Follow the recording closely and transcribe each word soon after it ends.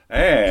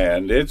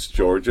And it's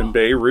Georgian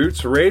Bay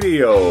Roots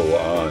Radio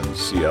on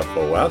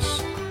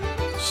CFOS,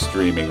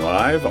 streaming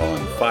live on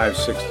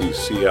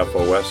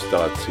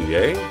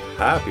 560cfos.ca.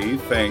 Happy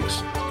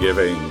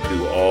Thanksgiving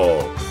to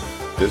all.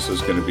 This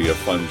is going to be a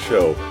fun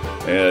show.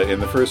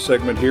 In the first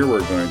segment here,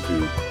 we're going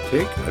to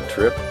take a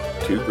trip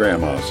to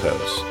Grandma's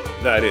house.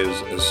 That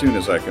is, as soon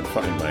as I can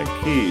find my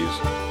keys.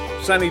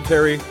 Sonny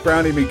Terry,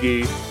 Brownie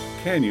McGee,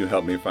 can you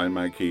help me find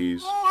my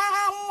keys?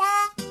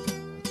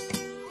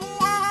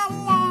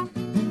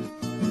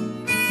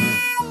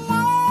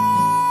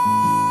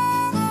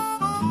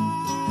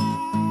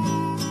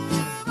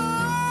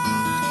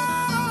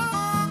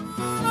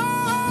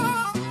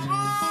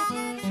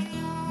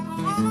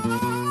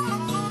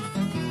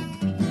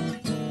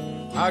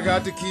 I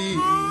got the key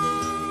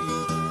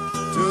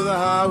to the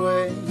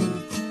highway,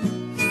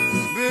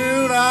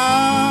 built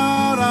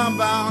out, I'm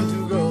bound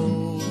to go.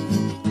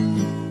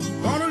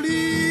 Gonna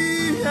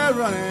leave here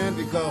running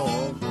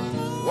because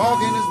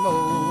walking is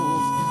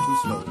most too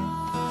slow.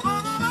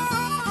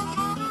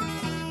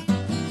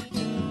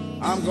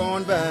 I'm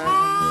going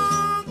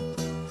back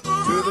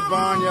to the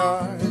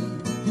barnyard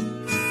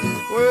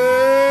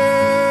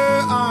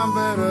where I'm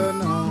better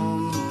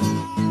known.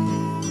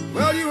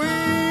 Well, you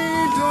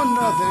ain't doing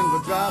nothing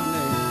but driving a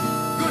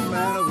good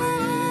man away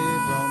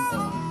from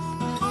home.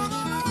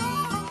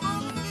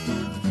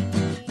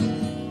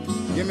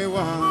 Give me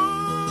one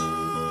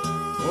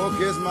more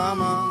kiss,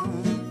 mama,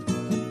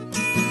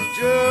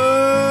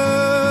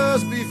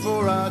 just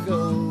before I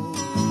go.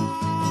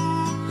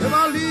 If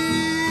I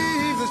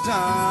leave this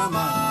time,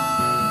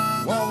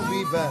 I won't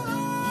be back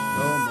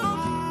no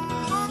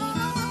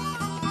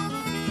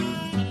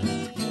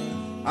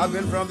more. I've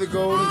been from the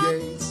Golden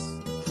Gates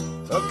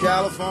of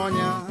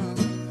California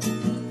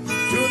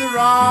to the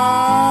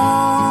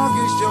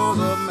rocky shores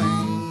of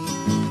Maine.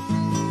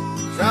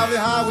 Travel the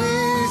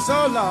highway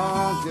so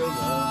long till the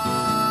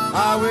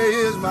highway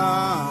is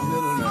my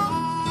middle name.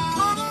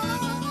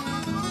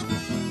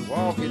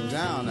 Walk it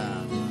down now.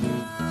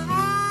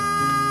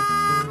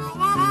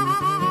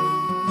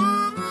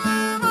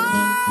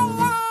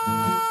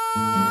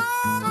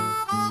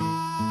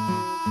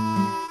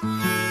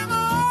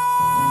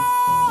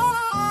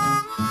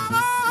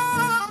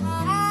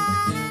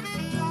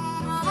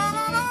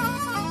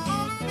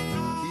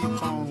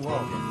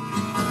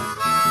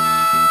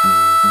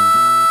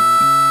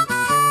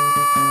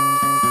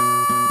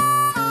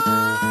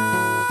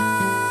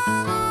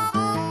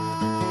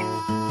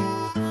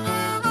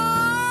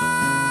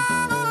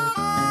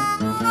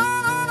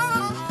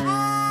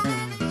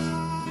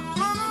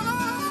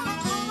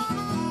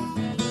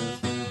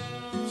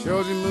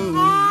 Josie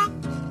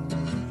moon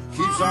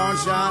keeps on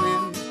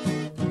shining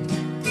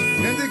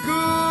in the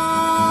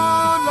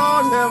good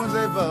Lord heavens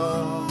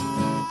above.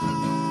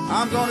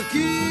 I'm gonna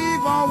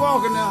keep on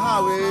walking the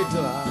highway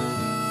till I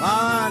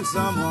find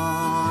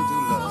someone to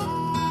love.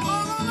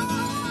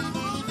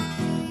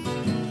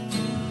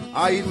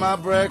 I eat my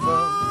breakfast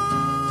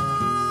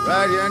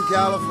right here in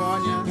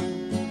California,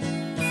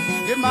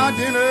 get my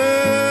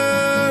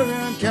dinner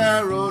in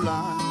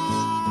Carolina.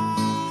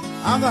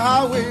 I'm the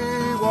highway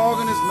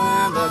walking this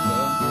man that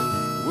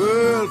the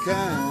world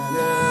can't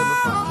ever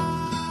find.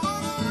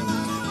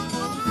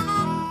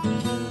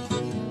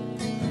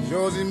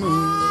 Josie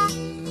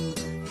moon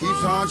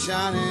keeps on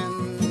shining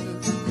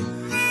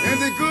in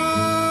the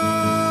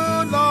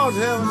good Lord's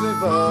heavens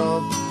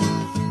above.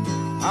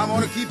 I'm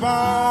gonna keep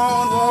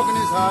on walking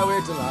this highway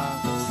till I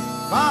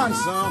find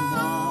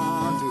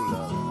someone to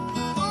love.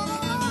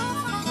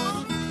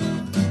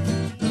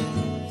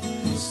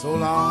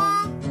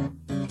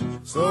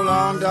 So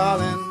long,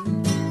 darling,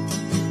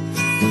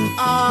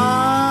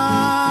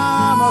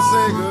 I must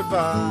say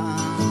goodbye.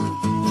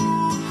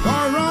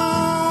 Gonna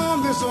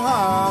roam this old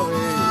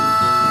highway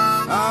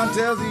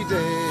until the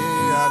day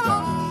I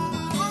die.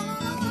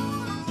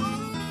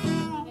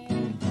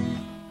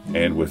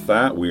 And with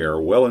that, we are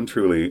well and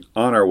truly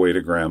on our way to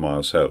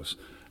Grandma's house.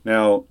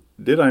 Now,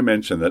 did I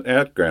mention that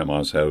at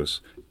Grandma's house,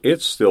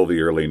 it's still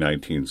the early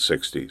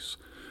 1960s,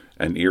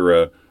 an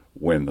era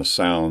when the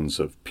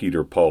sounds of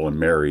Peter, Paul, and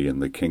Mary and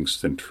the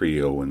Kingston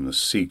Trio and the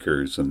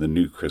Seekers and the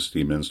New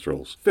Christy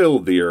Minstrels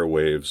filled the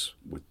airwaves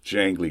with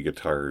jangly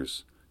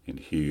guitars and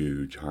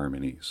huge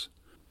harmonies.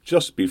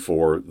 Just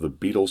before the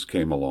Beatles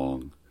came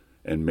along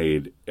and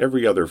made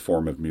every other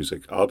form of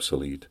music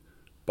obsolete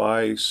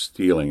by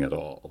stealing it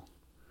all.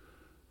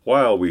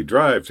 While we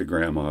drive to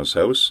Grandma's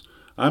house,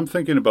 I'm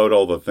thinking about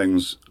all the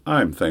things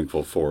I'm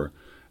thankful for,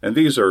 and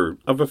these are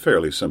of a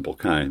fairly simple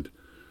kind.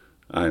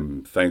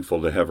 I'm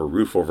thankful to have a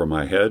roof over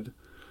my head.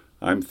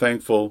 I'm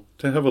thankful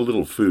to have a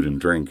little food and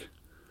drink.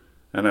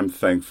 And I'm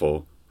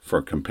thankful for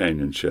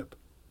companionship,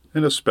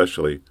 and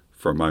especially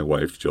for my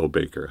wife, Jill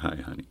Baker. Hi,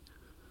 honey.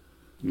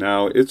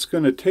 Now, it's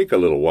going to take a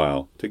little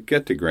while to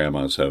get to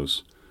Grandma's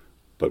house,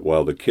 but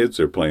while the kids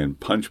are playing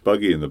punch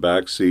buggy in the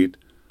back seat,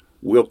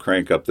 we'll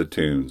crank up the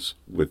tunes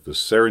with the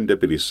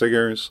Serendipity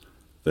Singers,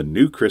 the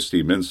New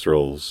Christy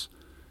Minstrels,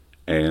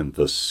 and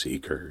the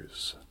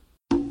Seekers.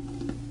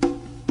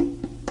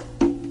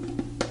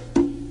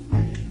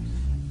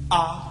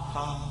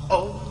 Ah,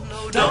 Oh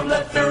no, don't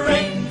let the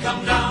rain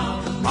come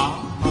down.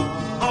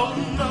 Oh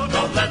no,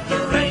 don't let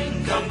the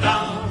rain come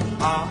down.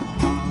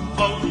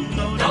 Oh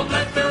no, don't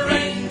let the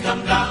rain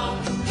come down.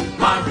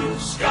 My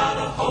roof's got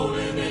a hole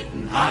in it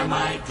and I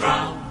might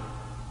drown.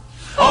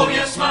 Oh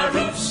yes, my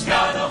roof's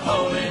got a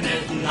hole in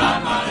it and I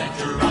might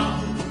drown.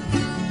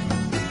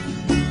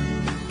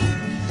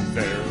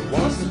 There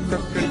was a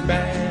crooked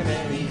man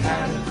and he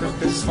had a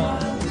crooked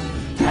smile.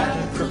 Had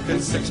a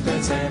crooked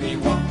sixpence and he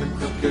walked a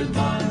crooked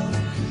mile.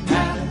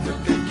 Had a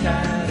crooked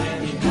cat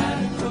and he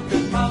had a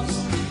crooked mouse.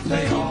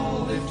 They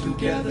all lived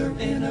together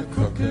in a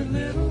crooked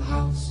little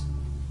house.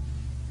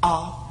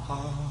 Oh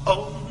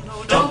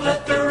no, don't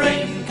let the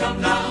rain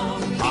come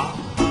down.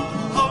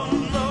 Oh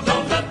no,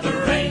 don't let the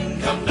rain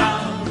come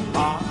down.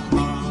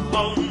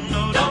 Oh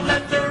no, don't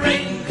let the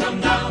rain come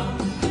down.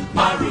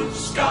 My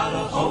roof's got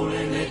a hole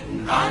in it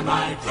and I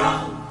might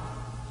drown.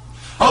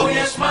 Oh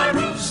yes, my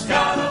roof's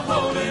got a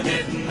hole in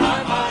it and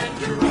I might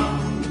drown.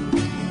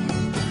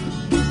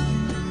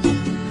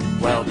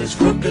 Well, this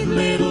crooked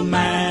little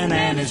man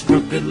and his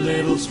crooked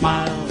little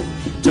smile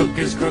took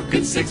his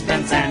crooked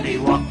sixpence and he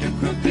walked a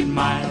crooked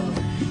mile.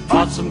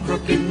 Bought some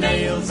crooked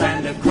nails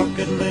and a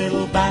crooked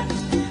little bat.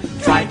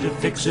 Tried to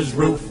fix his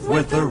roof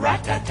with a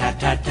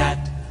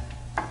rat-tat-tat-tat-tat.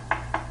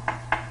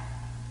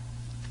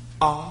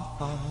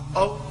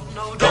 Oh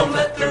no, don't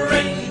let the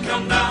rain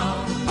come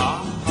down.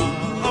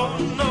 Oh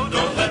no,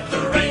 don't let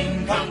the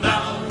rain come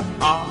down.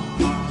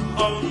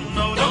 Oh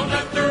no, don't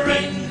let the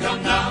rain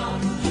come down.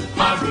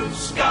 My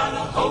roof's got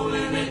a hole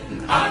in it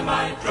and I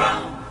might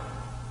drown.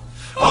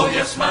 Oh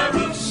yes, my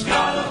roof's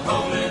got a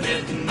hole in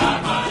it and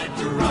I might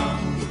drown.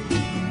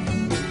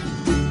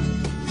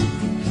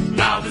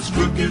 Now this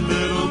crooked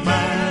little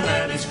man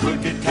and his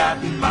crooked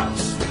cat and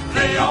mouse,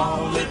 they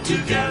all live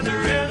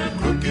together in a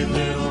crooked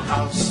little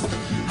house.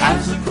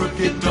 Has a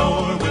crooked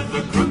door with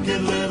a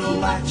crooked little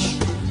latch.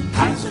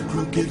 Has a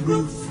crooked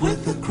roof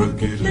with a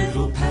crooked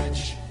little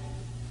patch.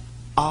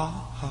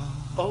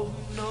 Oh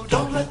no,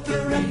 don't let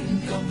the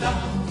rain come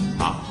down.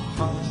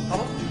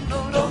 Oh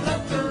no, don't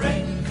let the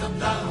rain come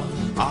down.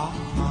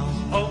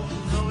 Oh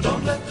no,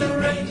 don't let the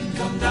rain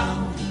come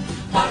down.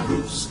 My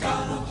roof's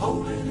got a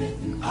hole in it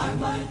and I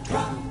might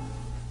drown.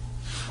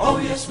 Oh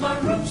yes, my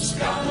roof's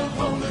got a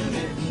hole in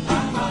it and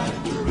I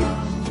might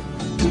drown.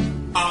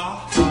 Oh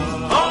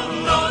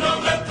no,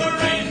 don't let the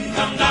rain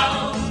come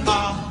down.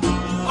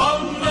 Oh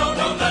no,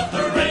 don't let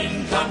the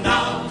rain come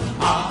down.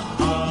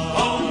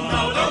 Oh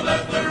no, don't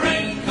let the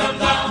rain come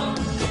down.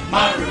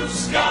 My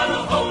roof's got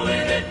a hole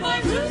in it. My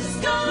roof's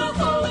got a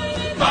hole in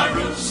it. My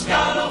roof's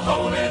got a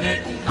hole in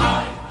it and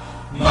I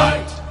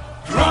might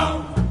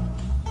drown.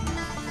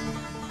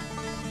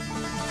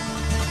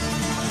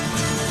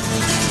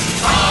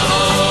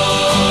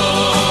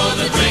 Follow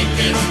the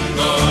drinking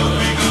gourd.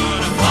 We're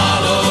gonna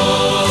follow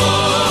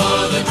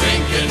the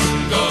drinking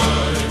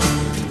gourd.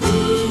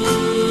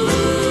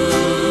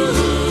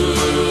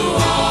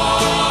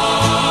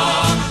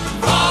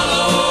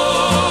 Follow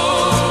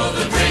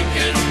the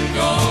drinking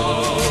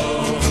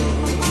gourd.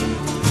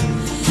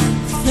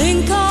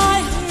 Think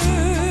I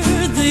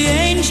heard the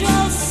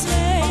angels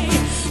say,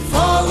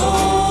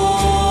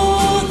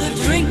 follow the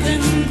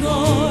drinking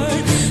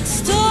gourd.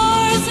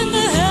 Stars in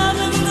the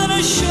heaven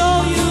gonna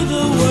show you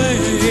the way.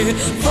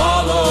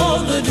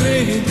 Follow the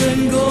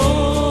drinking gourd.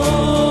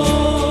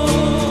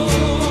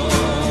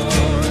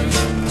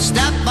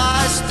 Step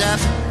by step,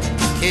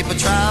 keep a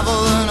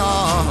traveling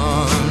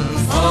on.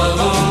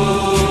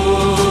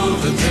 Follow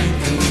the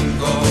drinking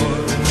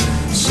gourd.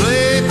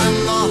 Sleep in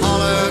the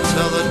holler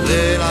till the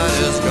daylight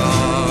is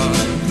gone.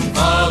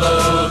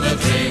 Follow the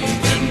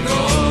drinking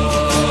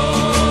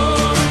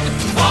gourd.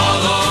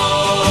 Follow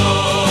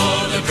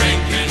the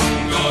drinking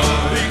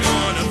gourd. We're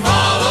gonna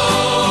follow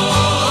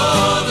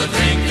the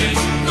drinking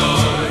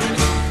gourd.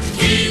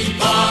 Keep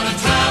on a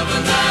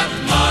traveling that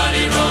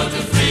mighty road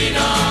to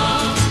freedom.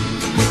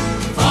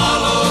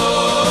 Follow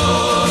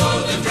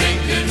the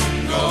drinking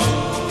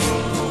gourd.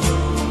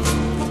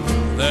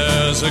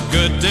 There's a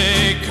good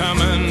day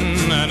coming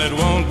and it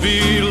won't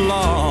be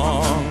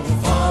long.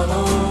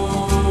 Follow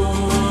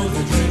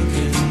the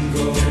drinking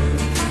gourd.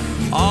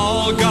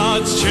 All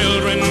God's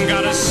children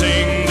gotta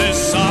sing this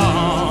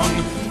song.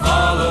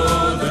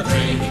 Follow the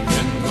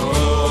drinking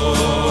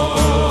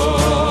gourd.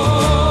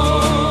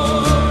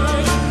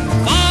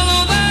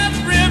 Follow that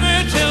river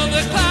till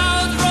the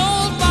clouds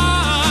roll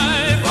by.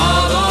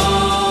 Follow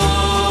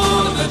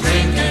the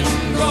drinking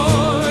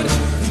gourd.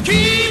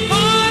 Keep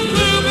on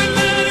moving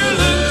and you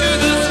look to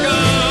the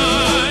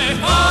sky.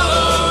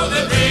 Follow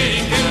the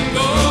drinking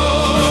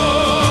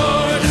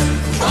gourd.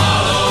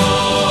 Follow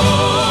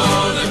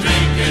the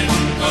drinking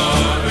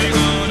gourd. We're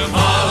gonna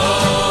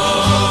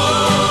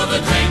Follow the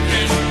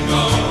drinking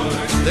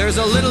gourd. There's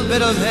a little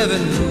bit of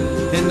heaven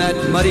in that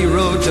muddy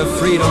road to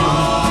freedom.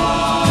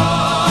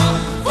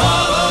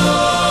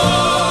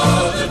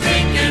 Follow the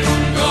drinking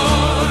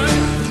gourd.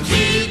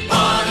 Keep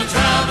on a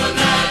traveling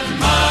that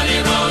mighty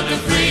road to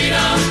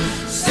freedom.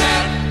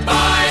 Step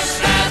by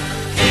step,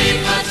 keep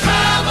a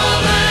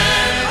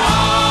traveling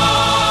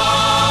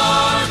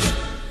on.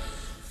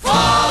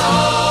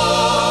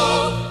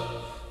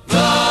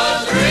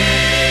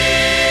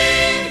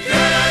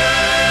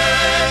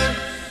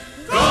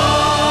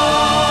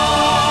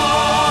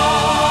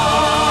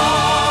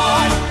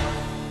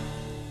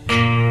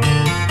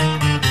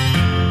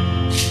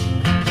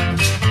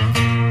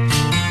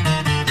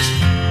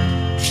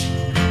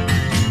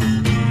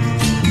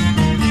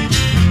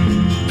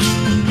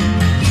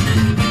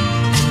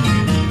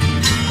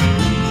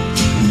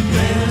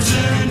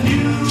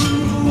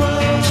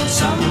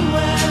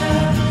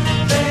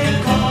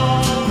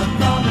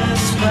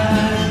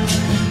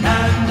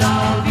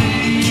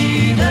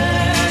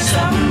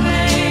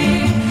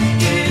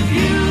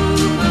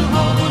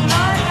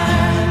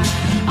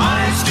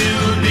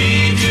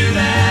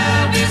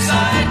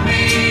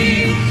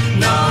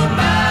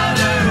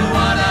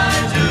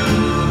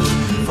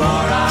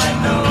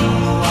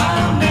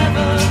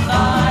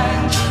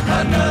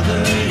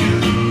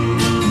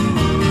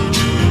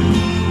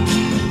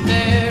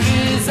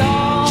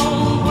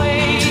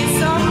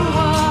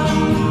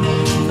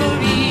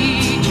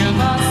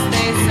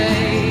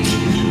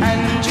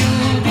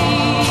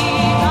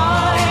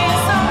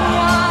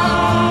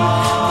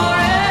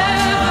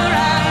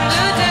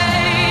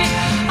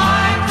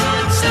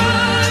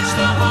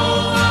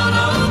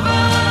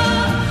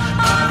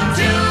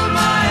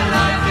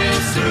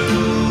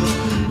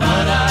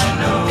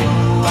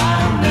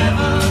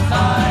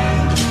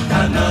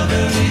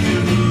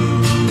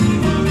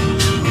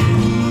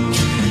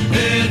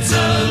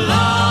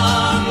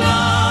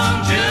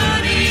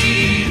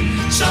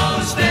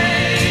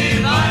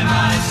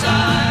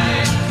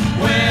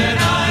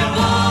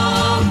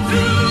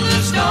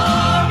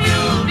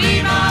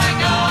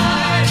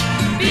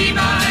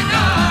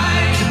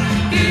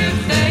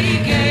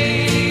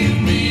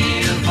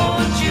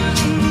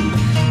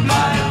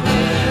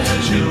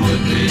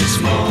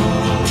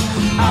 small.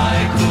 I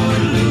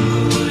could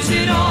lose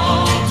it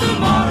all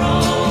tomorrow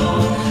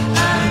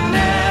and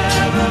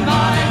never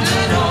mind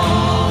at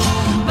all.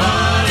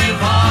 But if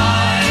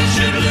I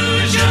should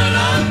lose your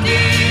love,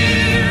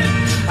 dear,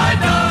 I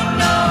don't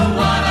know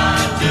what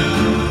I'd do,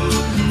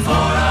 for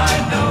I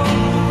know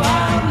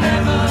I'll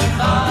never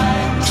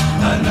find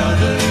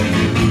another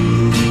you.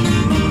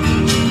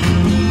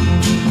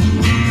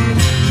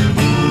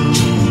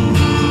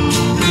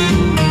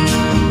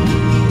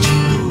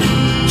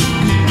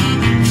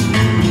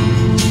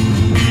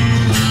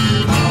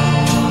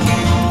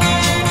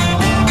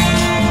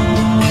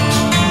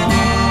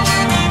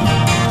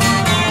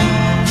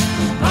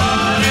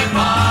 But if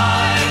I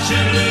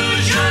should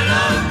lose your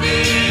love,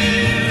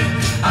 dear,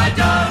 I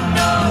don't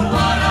know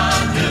what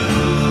I'll do,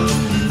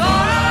 for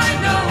I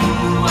know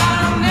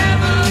I'll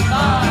never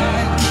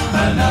find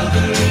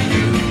another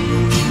you,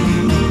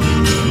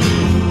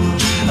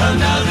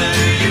 another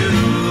you,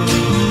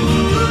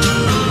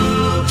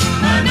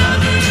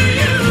 another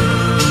you.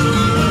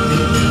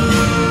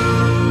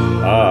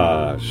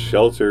 Ah,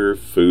 shelter,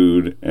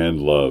 food, and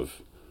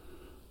love.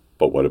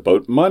 But what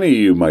about money,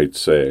 you might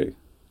say?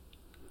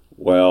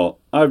 Well,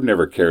 I've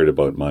never cared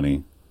about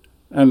money,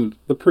 and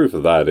the proof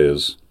of that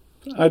is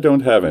I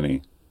don't have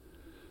any.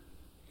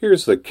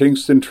 Here's the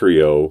Kingston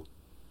Trio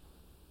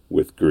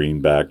with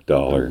Greenback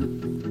Dollar.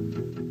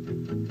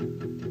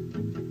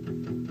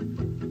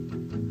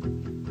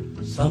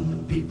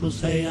 Some people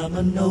say I'm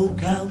a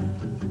no-count,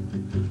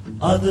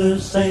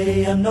 others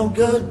say I'm no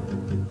good,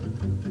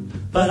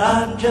 but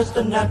I'm just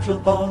a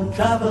natural-born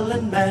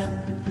traveling man,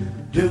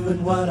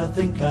 doing what I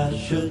think I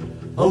should,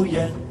 oh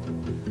yeah,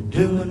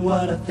 doing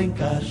what I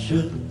think I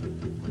should.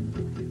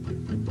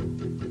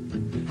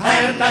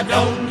 And I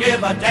don't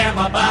give a damn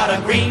about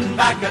a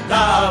greenback a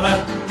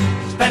dollar.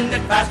 Spend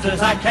it fast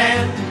as I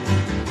can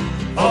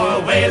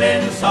for a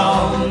wailing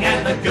song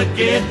and a good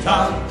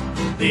guitar.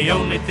 The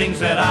only things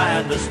that I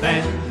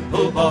understand,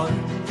 oh boy,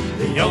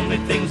 the only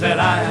things that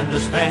I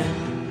understand.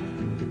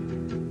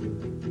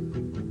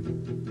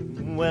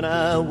 When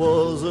I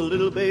was a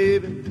little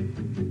baby,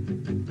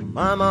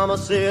 my mama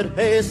said,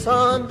 hey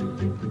son,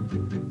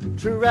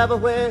 travel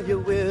where you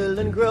will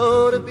and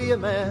grow to be a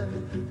man,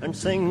 and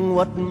sing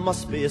what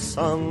must be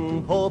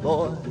sung, poor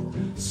boy,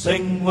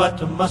 Sing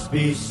what must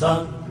be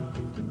sung.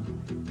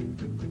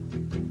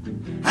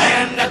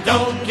 And I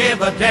don't give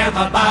a damn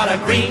about a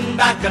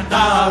greenback a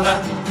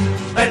dollar.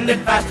 Spend it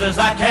fast as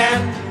I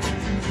can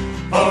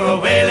for a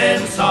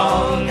wailing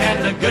song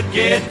and a good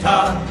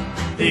guitar.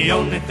 The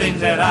only things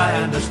that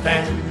I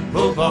understand,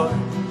 oh boy,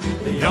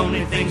 the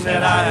only things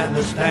that I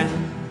understand.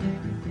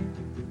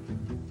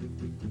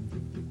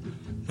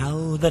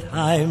 Now that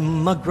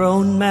I'm a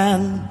grown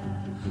man,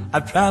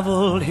 I've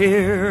traveled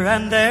here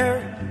and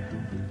there.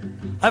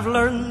 I've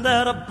learned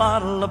that a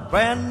bottle of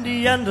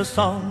brandy and a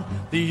song,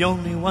 the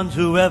only ones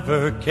who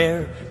ever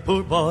care,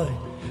 poor boy,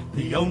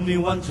 the only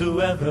ones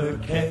who ever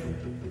care.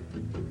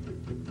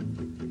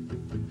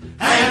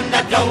 And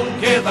I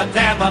don't give a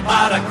damn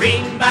about a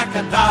greenback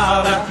a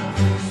dollar.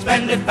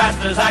 Spend it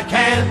fast as I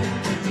can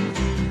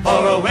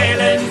for a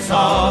wailing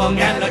song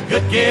and a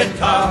good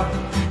guitar.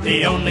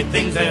 The only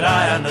things that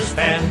I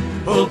understand,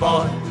 oh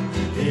boy,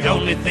 the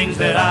only things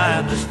that I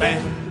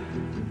understand.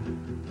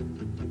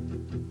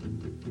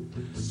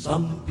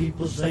 Some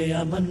people say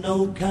I'm a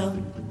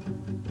no-count,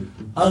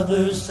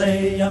 others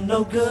say I'm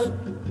no good,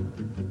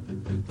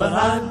 but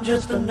I'm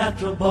just a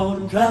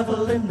natural-born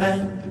traveling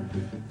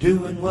man,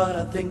 doing what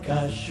I think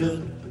I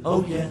should,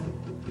 oh yeah,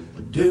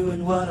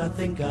 doing what I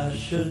think I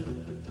should.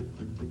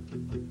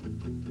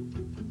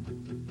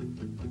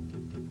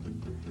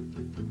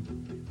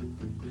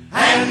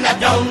 And I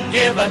don't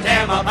give a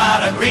damn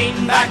about a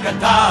greenback a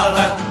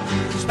dollar.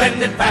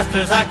 Spend it fast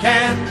as I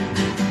can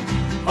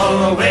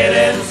for a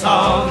wailing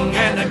song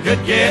and a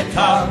good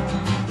guitar.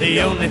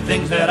 The only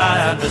things that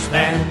I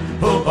understand,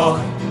 oh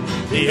boy,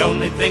 the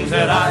only things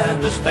that I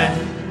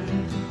understand.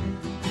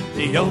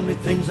 The only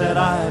things that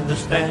I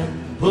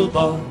understand, oh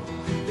boy,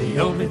 the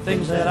only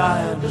things that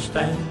I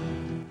understand.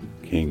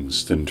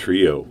 Kingston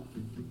Trio,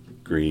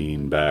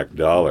 Greenback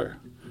Dollar,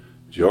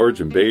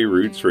 Georgian Bay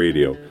Roots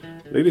Radio.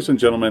 Ladies and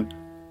gentlemen,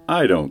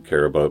 I don't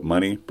care about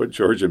money, but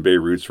Georgian Bay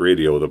Roots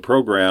Radio, the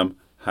program,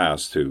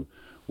 has to.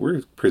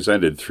 We're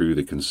presented through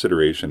the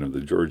consideration of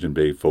the Georgian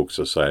Bay Folk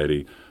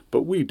Society,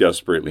 but we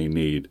desperately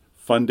need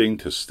funding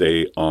to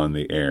stay on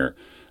the air.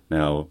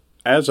 Now,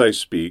 as I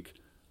speak,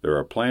 there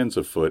are plans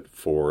afoot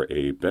for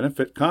a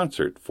benefit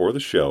concert for the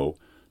show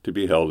to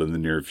be held in the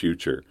near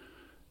future.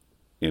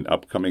 In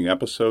upcoming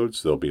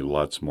episodes, there'll be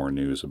lots more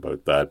news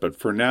about that. But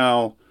for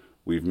now,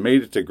 we've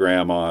made it to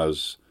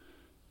Grandma's.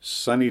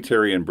 Sonny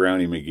Terry and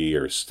Brownie McGee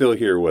are still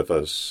here with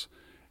us.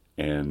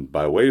 And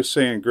by way of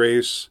saying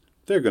grace,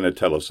 they're going to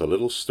tell us a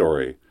little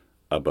story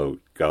about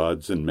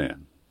gods and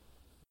men.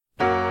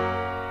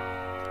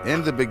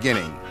 In the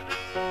beginning,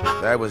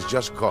 there was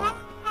just God.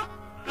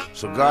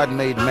 So God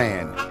made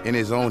man in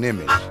his own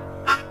image,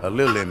 a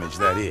little image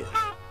that is.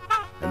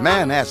 And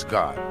man asked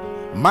God,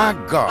 my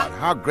God,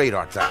 how great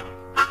art thou?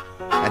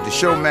 And to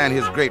show man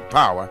his great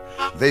power,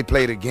 they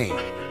played a game.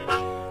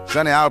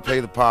 Sonny, I'll play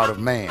the part of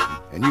man,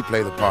 and you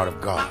play the part of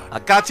God. I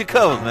got you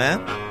covered,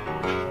 man.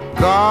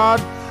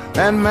 God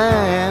and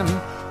man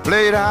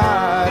played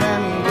hide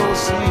and go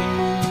seek.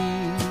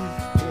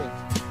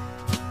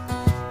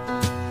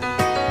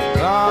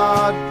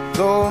 God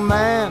told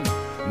man,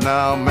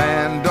 now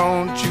man,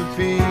 don't you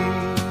peek.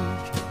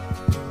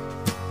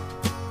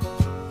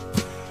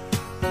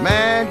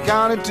 Man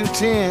counted to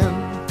 10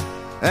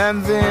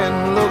 and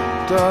then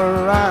looked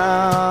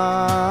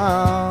around.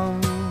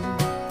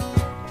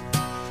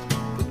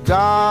 But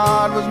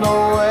God was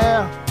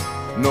nowhere,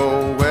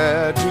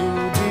 nowhere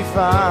to be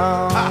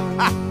found.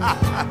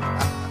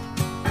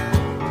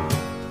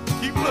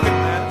 Keep looking,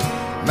 man.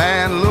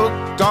 Man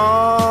looked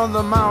on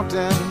the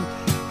mountain,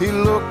 he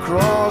looked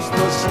across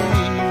the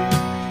sea.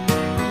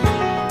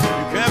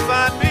 You can't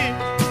find me.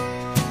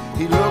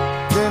 He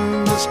looked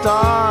in the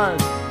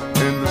stars,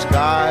 in the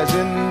skies,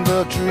 in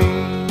the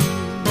trees.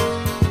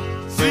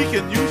 Seek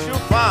and you shall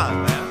find,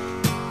 man.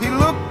 He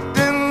looked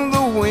in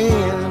the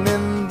wind,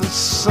 in the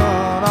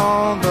sun,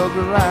 on the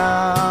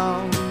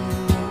ground.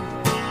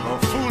 A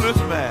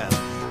foolish man.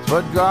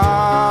 But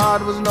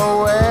God was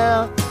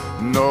nowhere,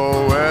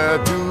 nowhere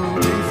to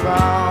be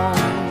found.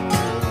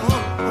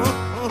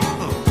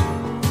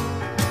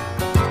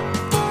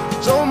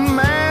 So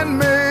man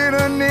made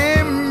an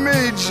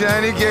image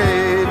and he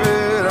gave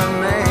it a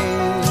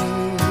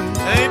name.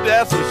 Ain't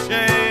that a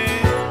shame?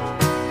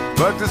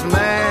 But this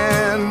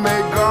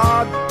man-made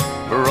God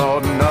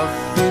brought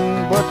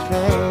nothing but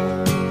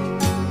pain.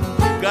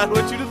 Got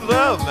what you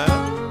deserve,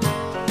 man.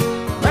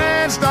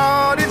 Man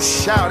started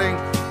shouting,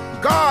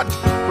 God,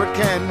 what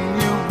can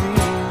you be?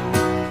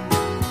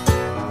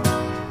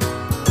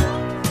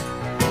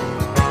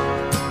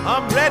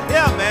 I'm right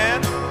here,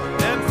 man.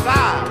 And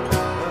fire.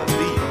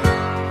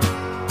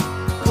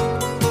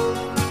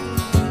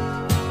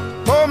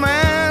 Poor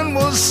man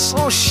was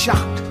so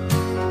shocked,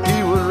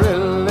 he was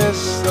really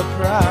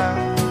surprised.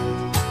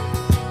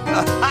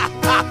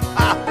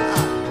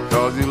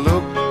 'Cause he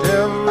looked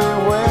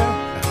everywhere,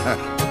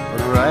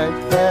 but right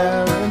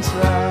there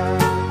inside.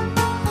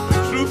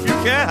 Truth you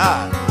can't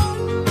hide.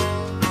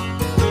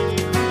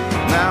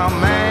 Now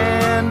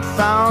man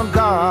found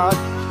God,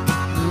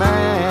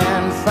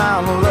 man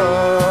found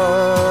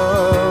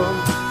love.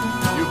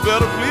 You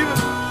better believe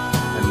it.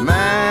 And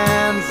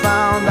man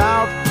found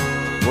out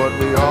what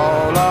we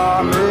all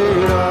are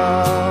made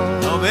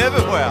of. I'm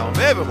everywhere. I'm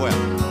everywhere.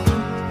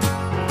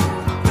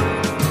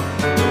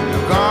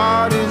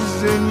 God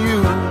is in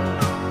you,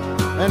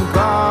 and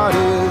God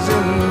is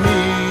in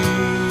me.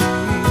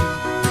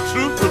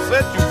 Truth will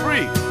set you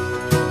free.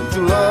 And to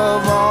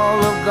love all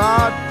of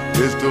God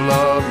is to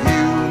love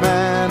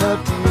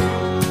humanity.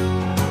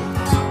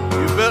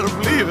 You better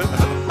believe it.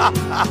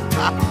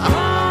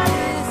 God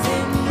is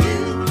in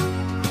you.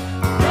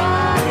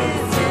 God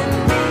is in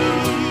me.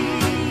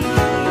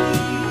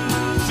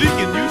 Seek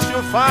and you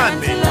shall find And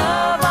me. to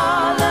love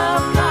all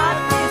of God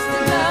is to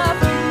love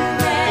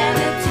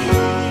humanity.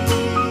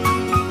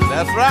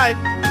 That's right.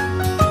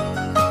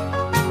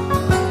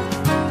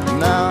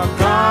 Now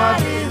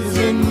God is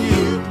in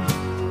you,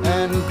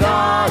 and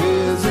God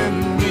is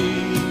in me.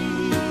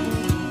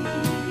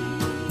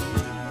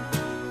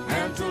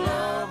 And to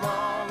love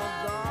all of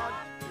God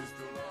is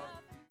to love.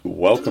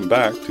 Welcome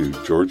back to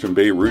Georgian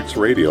Bay Roots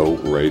Radio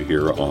right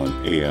here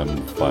on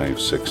AM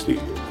 560.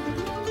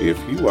 If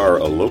you are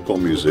a local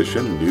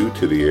musician new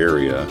to the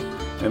area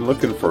and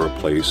looking for a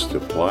place to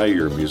ply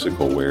your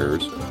musical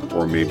wares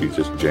or maybe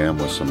just jam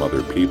with some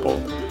other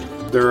people,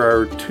 there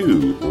are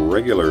 2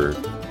 regular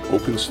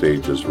open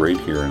stages right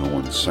here in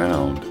Owen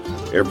Sound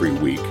every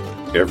week.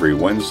 Every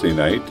Wednesday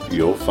night,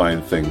 you'll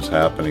find things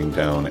happening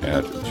down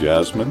at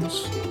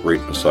Jasmine's,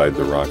 right beside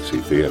the Roxy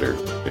Theatre,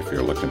 if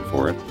you're looking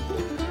for it.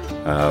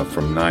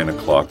 From 9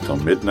 o'clock till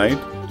midnight,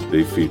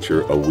 they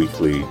feature a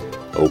weekly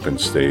open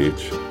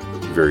stage.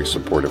 Very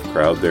supportive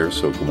crowd there,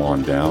 so come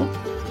on down.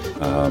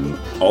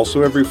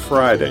 Also every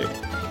Friday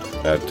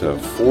at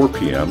 4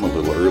 p.m., a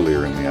little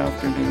earlier in the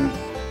afternoon,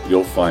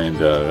 you'll find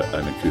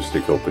an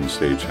acoustic open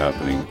stage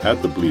happening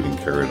at the Bleeding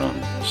Carrot on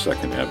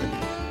 2nd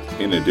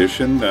Avenue. In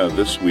addition,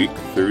 this week,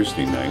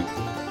 Thursday night,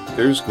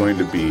 there's going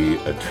to be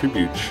a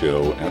tribute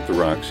show at the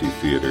Roxy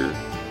Theatre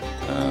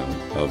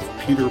of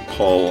Peter,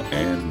 Paul,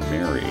 and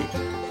Mary.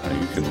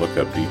 You can look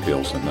up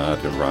details on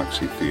that at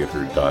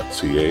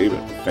roxytheatre.ca,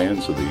 but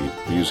fans of the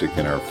music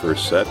in our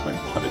first set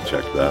might want to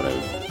check that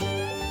out.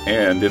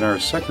 And in our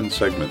second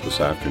segment this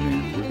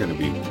afternoon, we're going to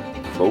be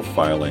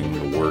profiling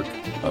the work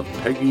of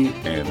Peggy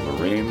and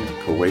Lorraine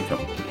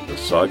Kowacom, the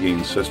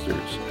Saugeen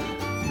Sisters.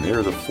 And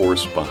they're the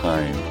force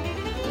behind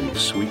the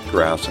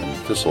Sweetgrass and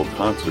Thistle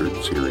concert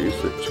series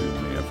that you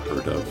may have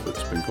heard of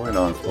that's been going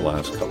on for the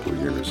last couple of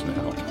years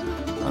now.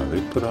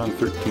 They put on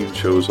 13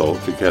 shows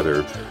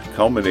altogether,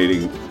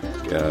 culminating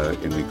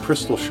in the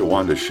Crystal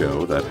Shawanda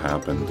show that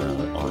happened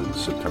on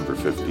September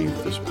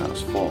 15th this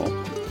past fall.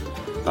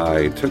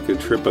 I took a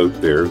trip out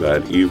there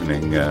that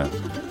evening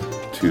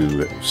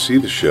to see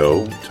the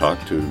show,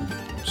 talk to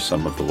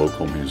some of the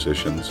local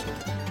musicians,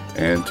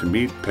 and to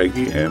meet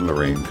Peggy and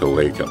Lorraine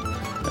Kalakam.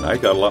 And I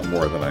got a lot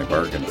more than I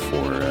bargained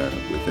for.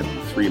 Within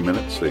 3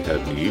 minutes, they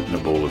had me eating a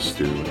bowl of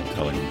stew and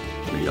telling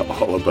me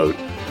all about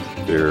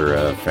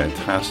their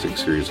fantastic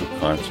series of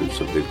concerts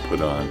that they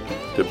put on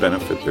to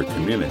benefit their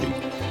community.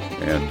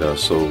 And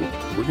so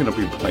we're going to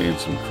be playing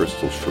some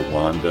Crystal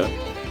Shawanda.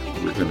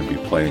 We're going to be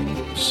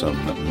playing some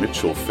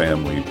Mitchell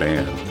Family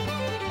Band,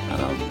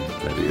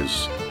 that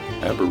is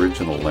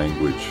Aboriginal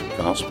language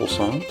gospel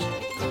songs.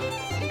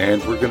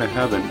 And we're going to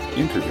have an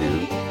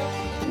interview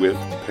with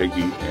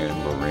Peggy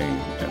and Lorraine,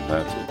 and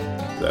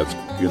that's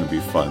going to be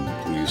fun.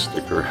 Please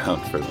stick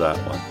around for that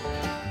one.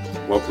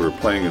 What we're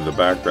playing in the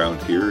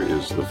background here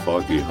is the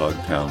Foggy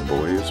Hogtown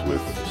Boys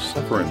with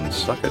Sufferin'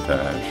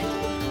 Succotash,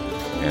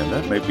 and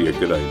that may be a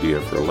good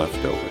idea for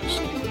leftovers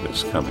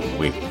this coming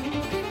week.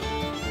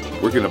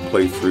 We're going to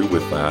play through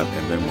with that,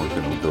 and then we're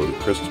going to go to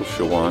Crystal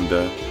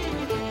Shawanda,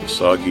 the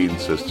Saugeen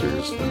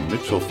Sisters, the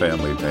Mitchell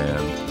Family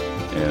Band,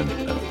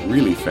 and a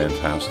really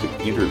fantastic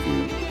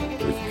interview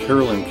with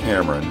Carolyn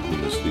Cameron,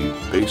 who is the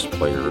bass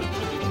player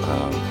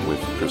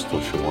with Crystal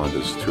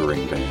Shawanda's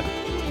touring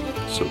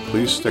band. So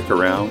please stick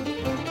around,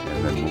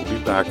 and then we'll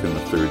be back in the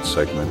third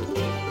segment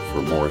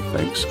for more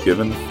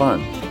Thanksgiving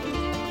fun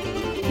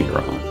here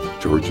on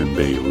Georgian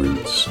Bay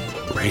Roots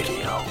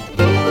Radio.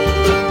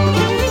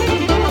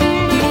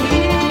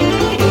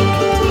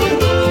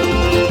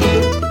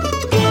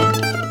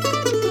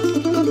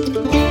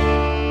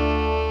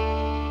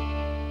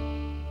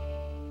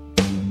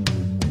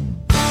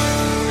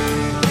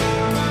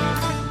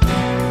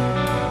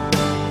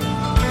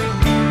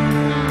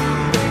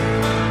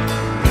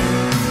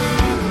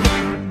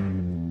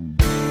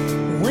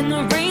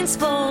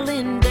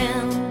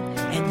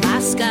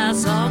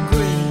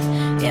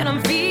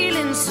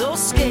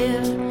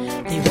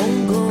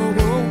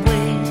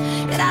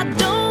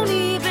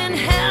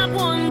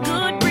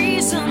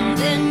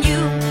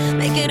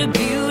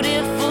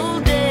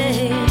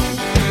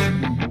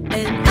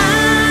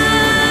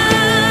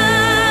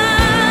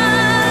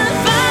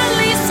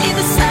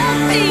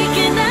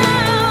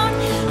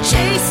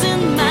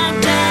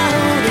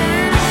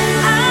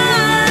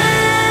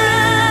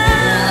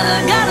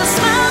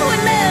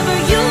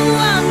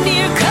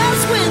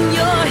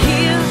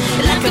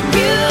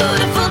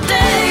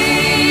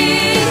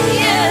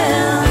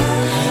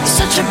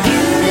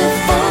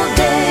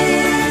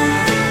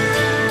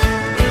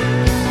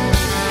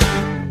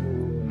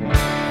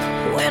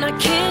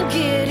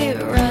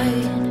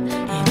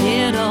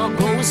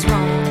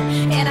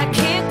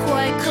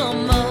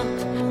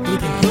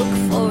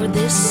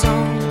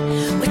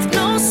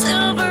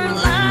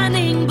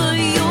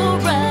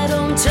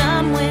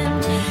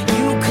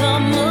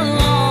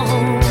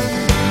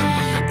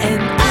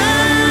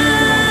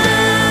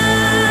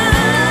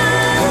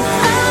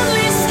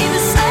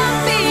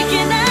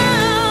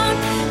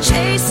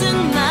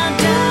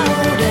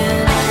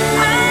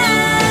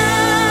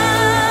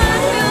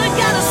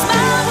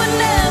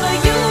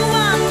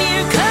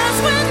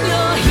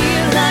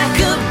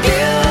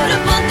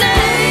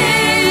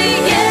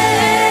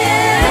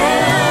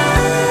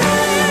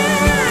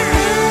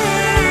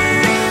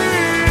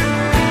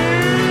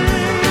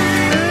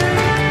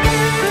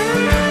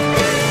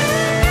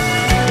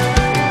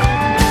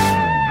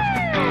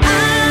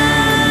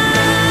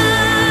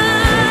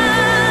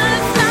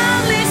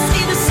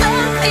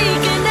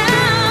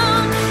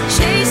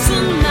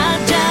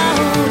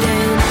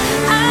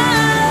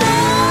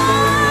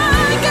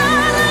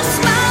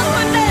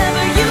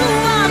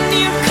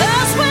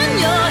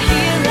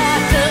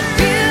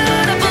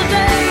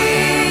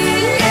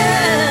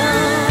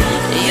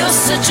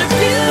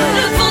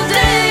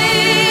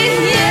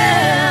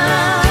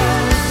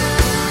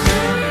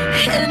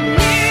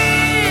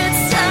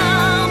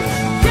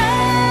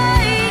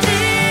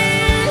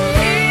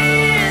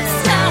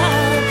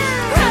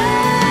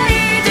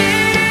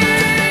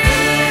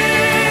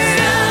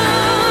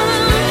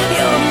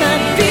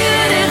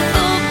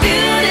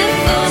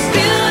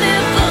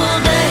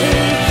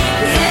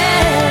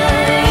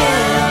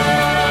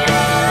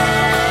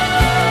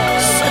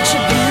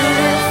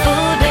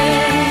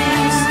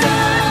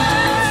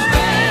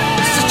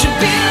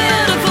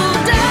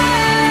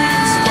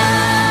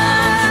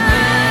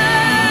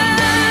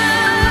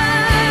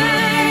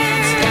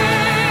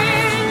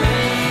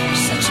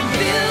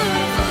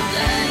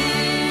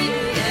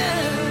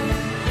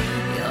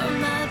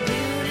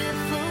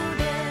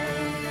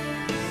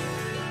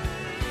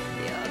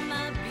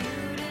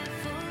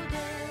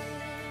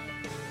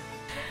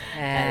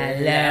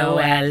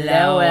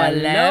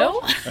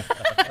 Hello.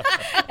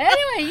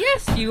 Anyway,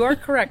 yes, you are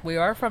correct. We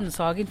are from the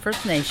Saugeen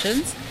First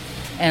Nations,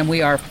 and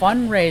we are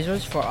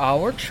fundraisers for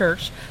our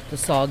church, the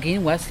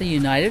Saugeen Wesley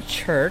United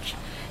Church,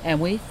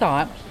 and we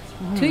thought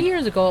 2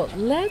 years ago,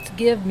 let's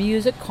give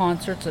music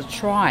concerts a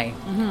try.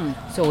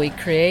 So we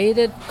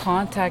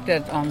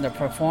contacted the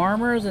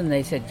performers, and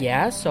they said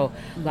yes. So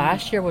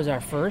last year was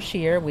our first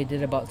year. We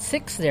did about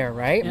 6 there,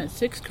 right? Yeah,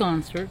 6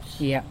 concerts.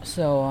 Yeah.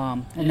 So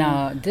and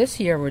now this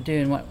year we're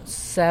doing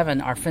 7.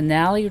 Our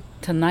finale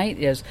tonight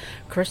is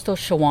Crystal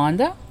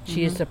Shawanda.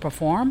 She is to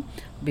perform.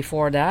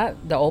 before that,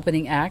 the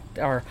opening act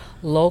are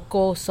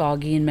local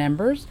Saugeen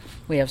members.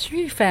 We have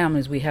 3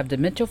 families. We have the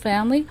Mitchell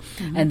family,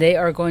 and they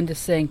are going to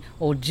sing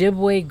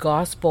Ojibwe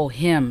gospel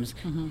hymns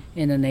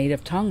in the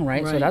native tongue,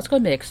 right? So Right. that's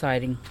going to be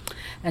exciting.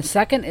 And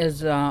second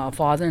is a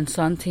father and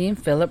son team,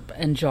 Philip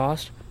and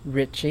Josh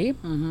Ritchie.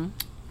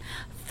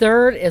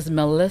 Third is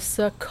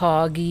Melissa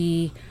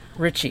Coggy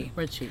Ritchie.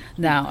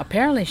 Now,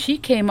 apparently, she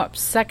came up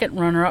second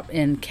runner-up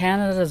in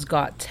Canada's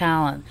Got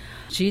Talent.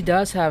 She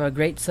does have a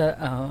great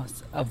a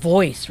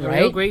voice, A right?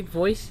 real great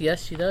voice.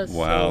 Yes, she does.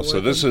 Wow! So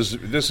we're this is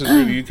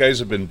really, you guys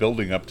have been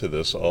building up to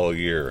this all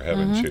year,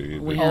 haven't you?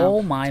 You've We been- have.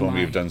 Oh, my, told me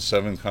my. you've done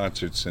 7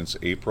 concerts since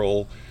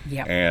April,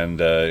 Yep.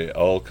 and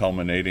all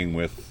culminating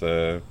with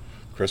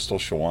Crystal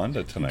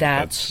Shawanda tonight.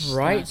 That's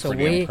right. So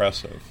pretty we-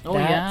 impressive. Oh,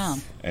 yeah.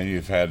 And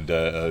you've had,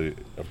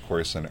 of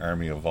course, an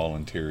army of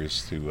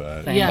volunteers to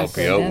Thank Yes,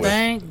 help you out with.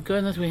 thank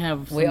goodness we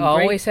have. We some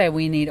always great- say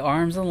we need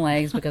arms and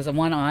legs because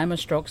one, I'm a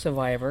stroke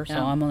survivor, so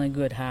Yeah. I'm only a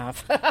good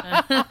half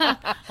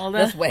Well,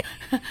 this that- way.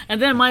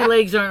 and then my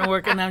legs aren't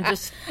working. I'm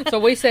just. So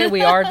we say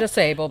we are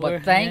disabled, but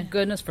We're- thank yeah.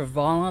 goodness for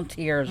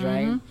volunteers,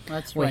 right?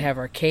 That's We right. have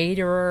our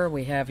caterer.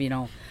 We have,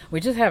 we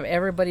just have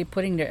everybody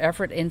putting their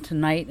effort in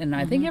tonight, and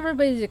I think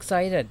everybody's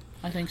excited.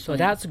 I think so. So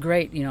that's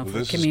great, Well, for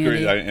this community.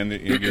 is great, and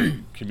your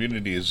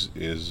community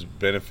is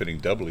benefiting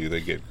doubly.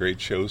 They get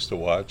great shows to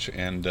watch,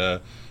 and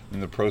the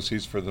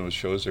proceeds for those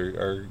shows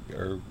are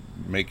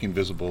making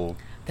visible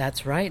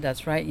That's right.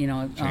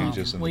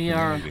 changes in the we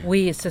are- community.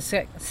 We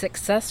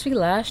successfully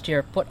last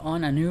year put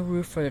on a new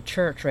roof for the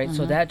church, right?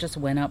 So that just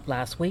went up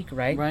last week,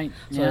 right? Right,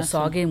 So yeah, the so-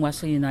 Saugeen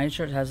Wesley United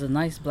Church has a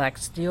nice black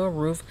steel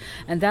roof,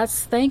 and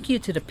that's thank you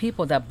to the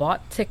people that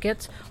bought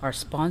tickets, our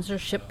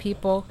sponsorship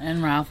people,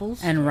 and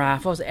raffles. and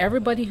raffles.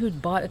 Everybody who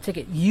bought a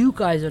ticket, you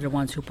guys are the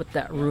ones who put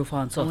that roof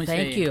on. So And we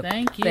thank say, you,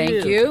 "Thank you."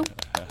 thank you.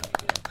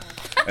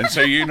 And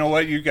so you know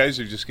what, you guys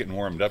are just getting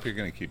warmed up. You're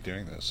going to keep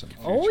doing this in the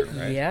future, Oh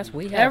right? yes,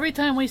 we have. Every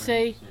time we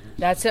say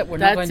that's it. We're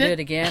not that's going to do it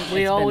again. we It's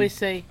been- always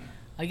say,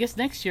 I guess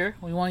next year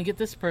we want to get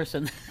this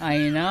person. I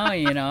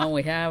know,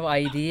 we have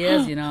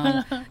ideas,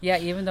 Yeah,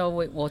 even though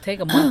we'll take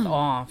a month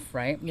off,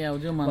 right? Yeah, we'll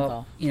do a month But,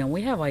 off.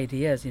 we have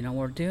ideas,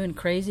 we're doing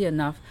crazy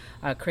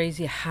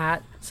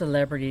hat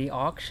celebrity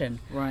auction.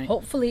 Right.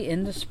 Hopefully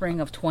in the spring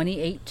of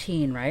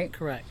 2018, right?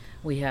 Correct.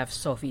 We have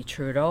Sophie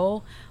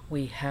Trudeau.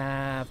 We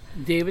have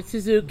David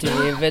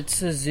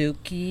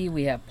Suzuki.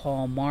 We have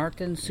Paul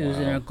Martin,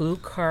 Susan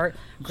Gluckart,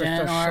 Jan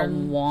Crystal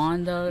Arden.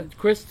 Shawanda,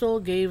 Crystal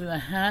gave a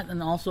hat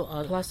and also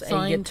a plus a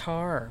signed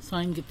guitar.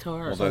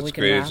 guitar. Well, So that's we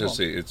can great. raffle.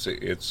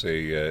 It's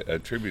a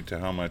tribute to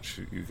how much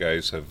you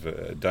guys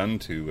have done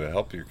to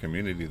help your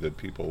community. That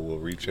people will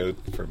reach out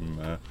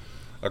from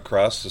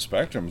across the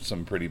spectrum.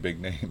 Some pretty big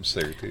names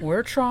there too.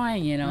 We're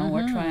trying,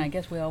 we're trying. I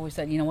guess we always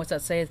said, what's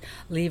that say?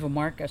 Leave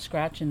a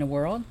scratch in the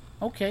world.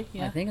 Okay,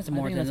 yeah. I think it's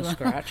more than a that's-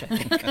 scratch. I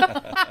think.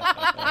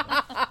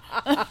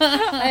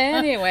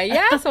 Anyway,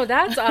 yeah. So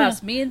that's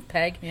us, me and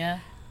Peg, Yeah.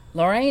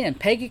 Lorraine and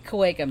Peggy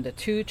Kawakam, the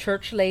 2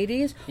 church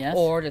ladies, Yes.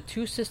 or the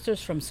 2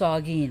 sisters from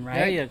Saugeen, right?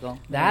 There you go. There you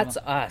That's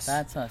go. us.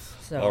 That's us.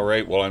 So All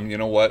right. Well, you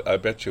know what? I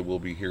bet you we'll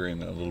be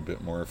hearing a little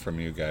bit more from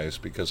you guys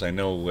because I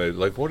know,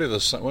 what are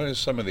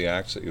some of the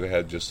acts that you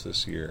had just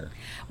this year?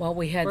 well,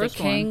 we had First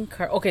the King.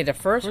 Okay, the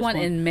first one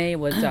one. in May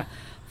was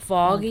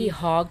Foggy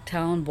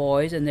Hogtown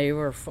Boys, and they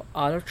were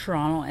out of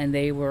Toronto, and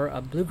they were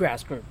a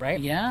bluegrass group, right?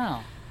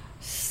 Yeah.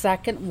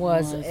 Second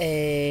was Was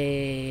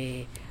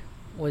it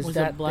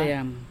that black-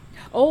 the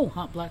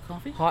Hot black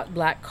coffee. Hot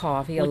Black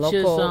Coffee, a Which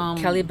is, local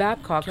Kelly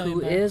Babcock, Kelly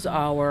who is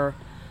Babcock. our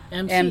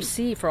MC.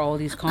 MC for all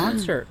these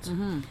concerts.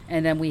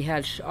 And then we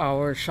had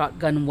our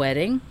Shotgun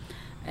Wedding,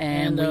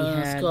 and we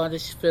had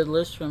Scottish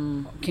fiddlers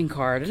from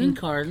Kincardine.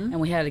 Kincardine. And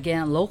we had,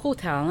 again, local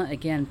talent,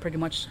 again, pretty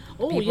much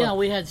Oh, people yeah,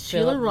 we had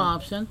Sheila Philip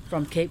Robson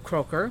from Cape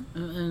Croker.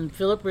 and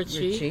Philip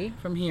Ritchie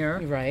from here.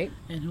 Right.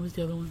 And who was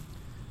the other one?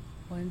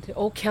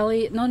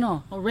 Kelly,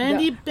 no. Oh,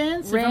 Randy The-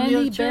 Benson from the Randy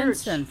other church.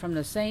 Benson from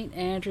the St.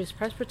 Andrew's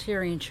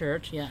Presbyterian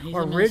Church. Yeah, he's a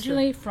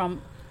originally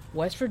from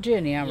West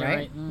Virginia, Yeah, right?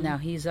 right. Mhm. Now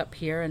he's up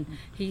here and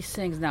he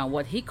sings. Now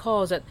what he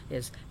calls it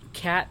is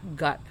cat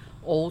gut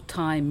old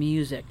time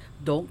music.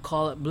 Don't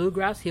call it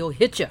bluegrass; he'll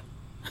hit you.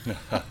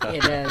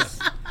 It is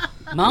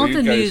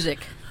mountain guys- music.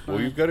 Well,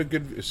 you've got a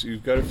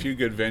few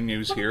good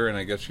venues here, and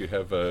I guess you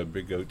have a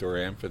big outdoor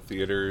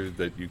amphitheater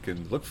that you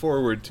can look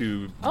forward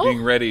to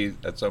being ready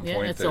at some Yeah,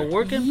 point. it's there. a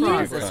work in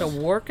Yes, progress. it's a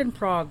work in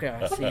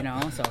progress,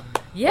 So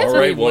yes, All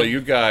right, we well, would-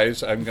 you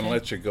guys, I'm going to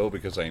let you go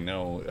because I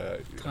know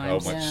how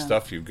Time's- much Yeah.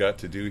 stuff you've got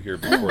to do here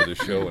before the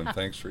show, and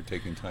thanks for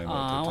taking time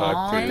out to talk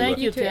Aw, to thank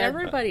you, to Ted.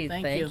 everybody.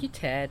 Thank Thank you. you,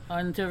 Ted.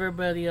 And to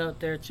everybody out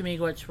there,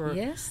 Chimigwatch, for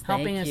Yes,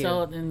 helping thank us you.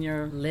 out in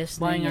your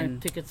Listening buying our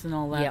and- tickets and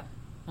all that. Yep.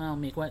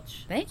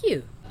 Miigwech. Thank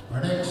you. Our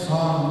next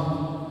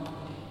song,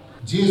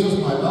 Jesus,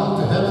 my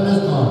route to heaven is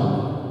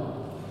gone.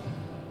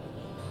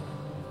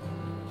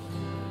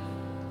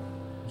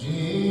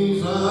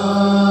 Jesus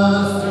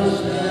is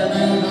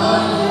standing by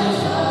his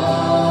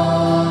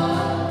side,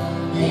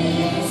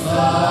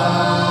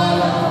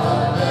 beside the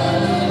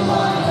belly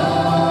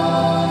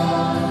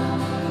lion.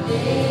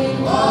 In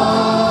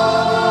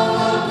one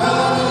of the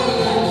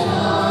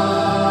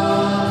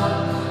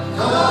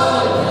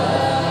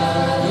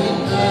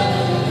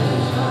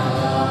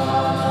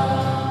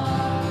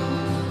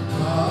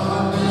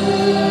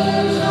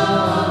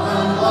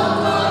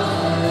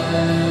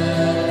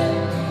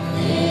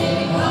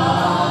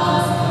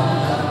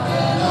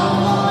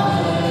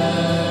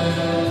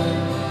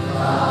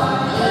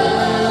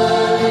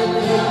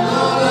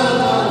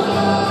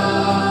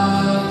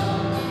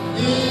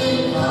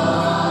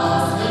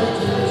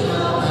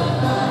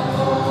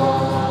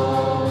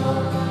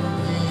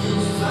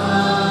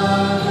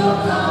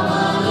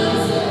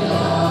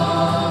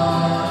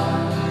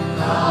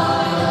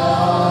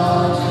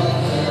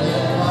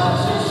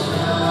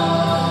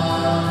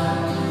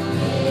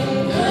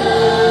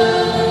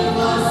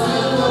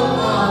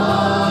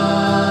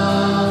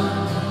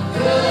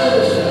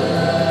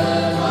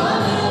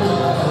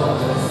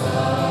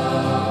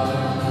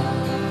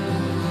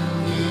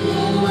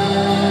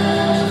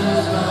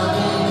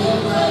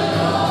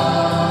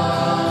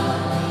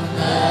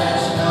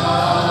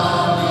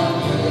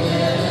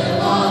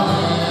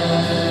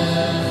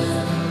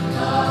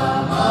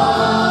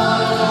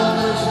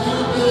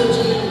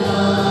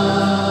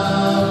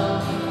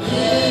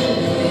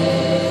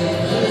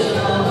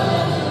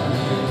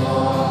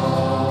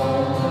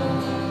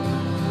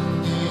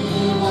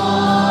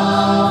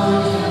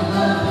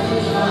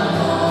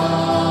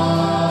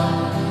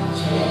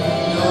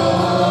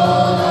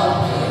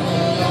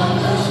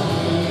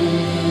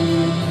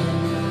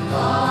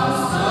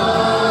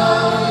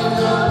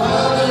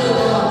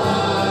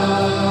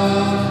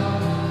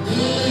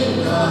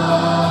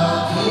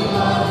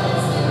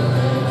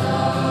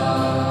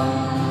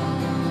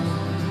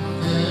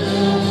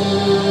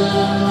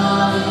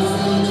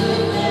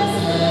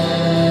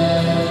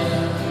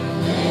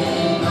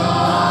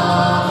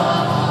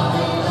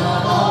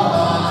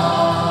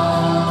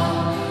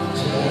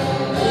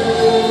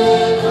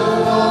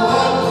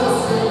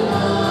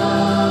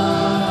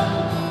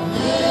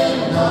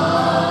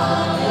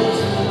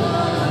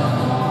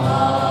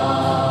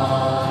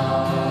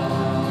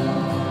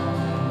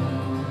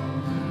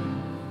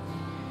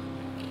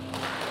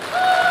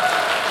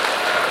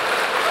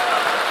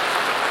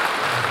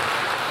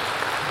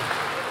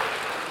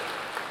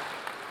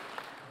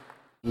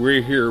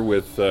we're here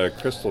with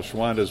Crystal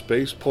Shawanda's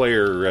bass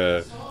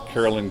player,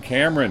 Carolyn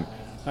Cameron.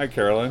 Hi,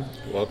 Carolyn.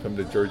 Welcome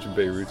to Georgian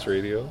Bay Roots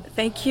Radio.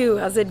 Thank you.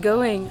 How's it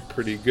going?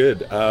 Pretty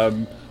good.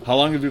 How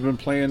long have you been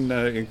playing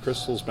in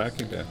Crystal's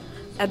backing band?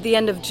 At the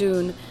end of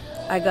June,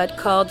 I got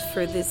called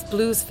for this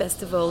blues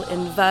festival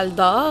in Val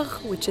d'Or,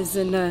 which is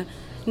in the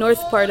north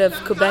part of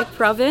Quebec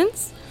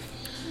province.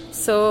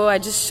 So I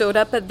just showed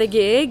up at the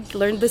gig,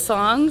 learned the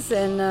songs,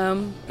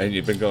 and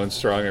you've been going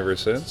strong ever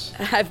since?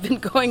 I've been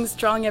going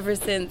strong ever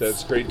since.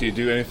 That's great. Do you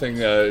do anything,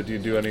 do you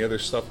do any other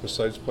stuff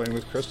besides playing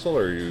with Crystal?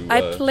 Or you?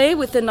 I play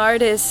with an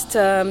artist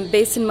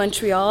based in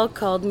Montreal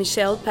called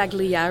Michel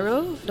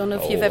Pagliaro. Don't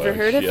know if you've ever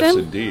heard of him. Yes,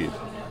 indeed.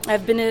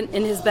 I've been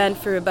in his band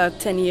for about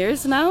 10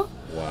 years now.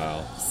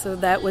 Wow. So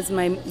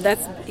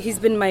he's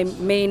been my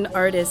main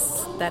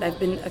artist that I've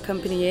been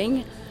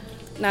accompanying.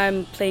 Now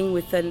I'm playing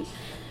with a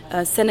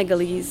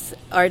Senegalese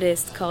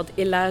artist called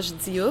Elage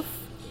Diouf.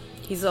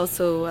 He's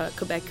also a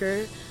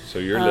Quebecer. So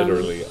you're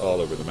literally all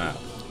over the map.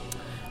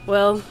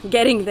 Well,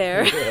 getting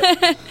there.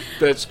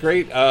 That's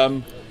great.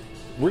 We're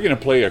going to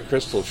play a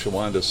Crystal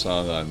Shawanda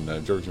song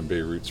on Georgian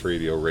Bay Roots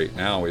Radio right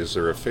now. Is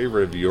there a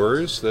favorite of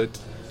yours that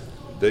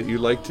you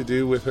like to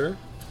do with her?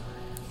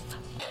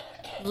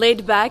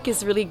 Laid Back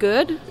is really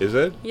good. Is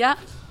it? Yeah.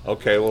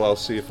 Okay, well, I'll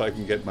see if I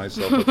can get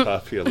myself a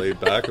copy of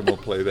Laid Back, and we'll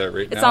play that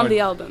right now. It's on the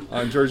album.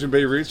 On Georgian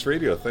Bay Roots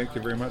Radio. Thank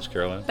you very much,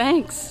 Caroline.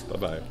 Thanks.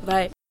 Bye-bye.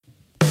 Bye.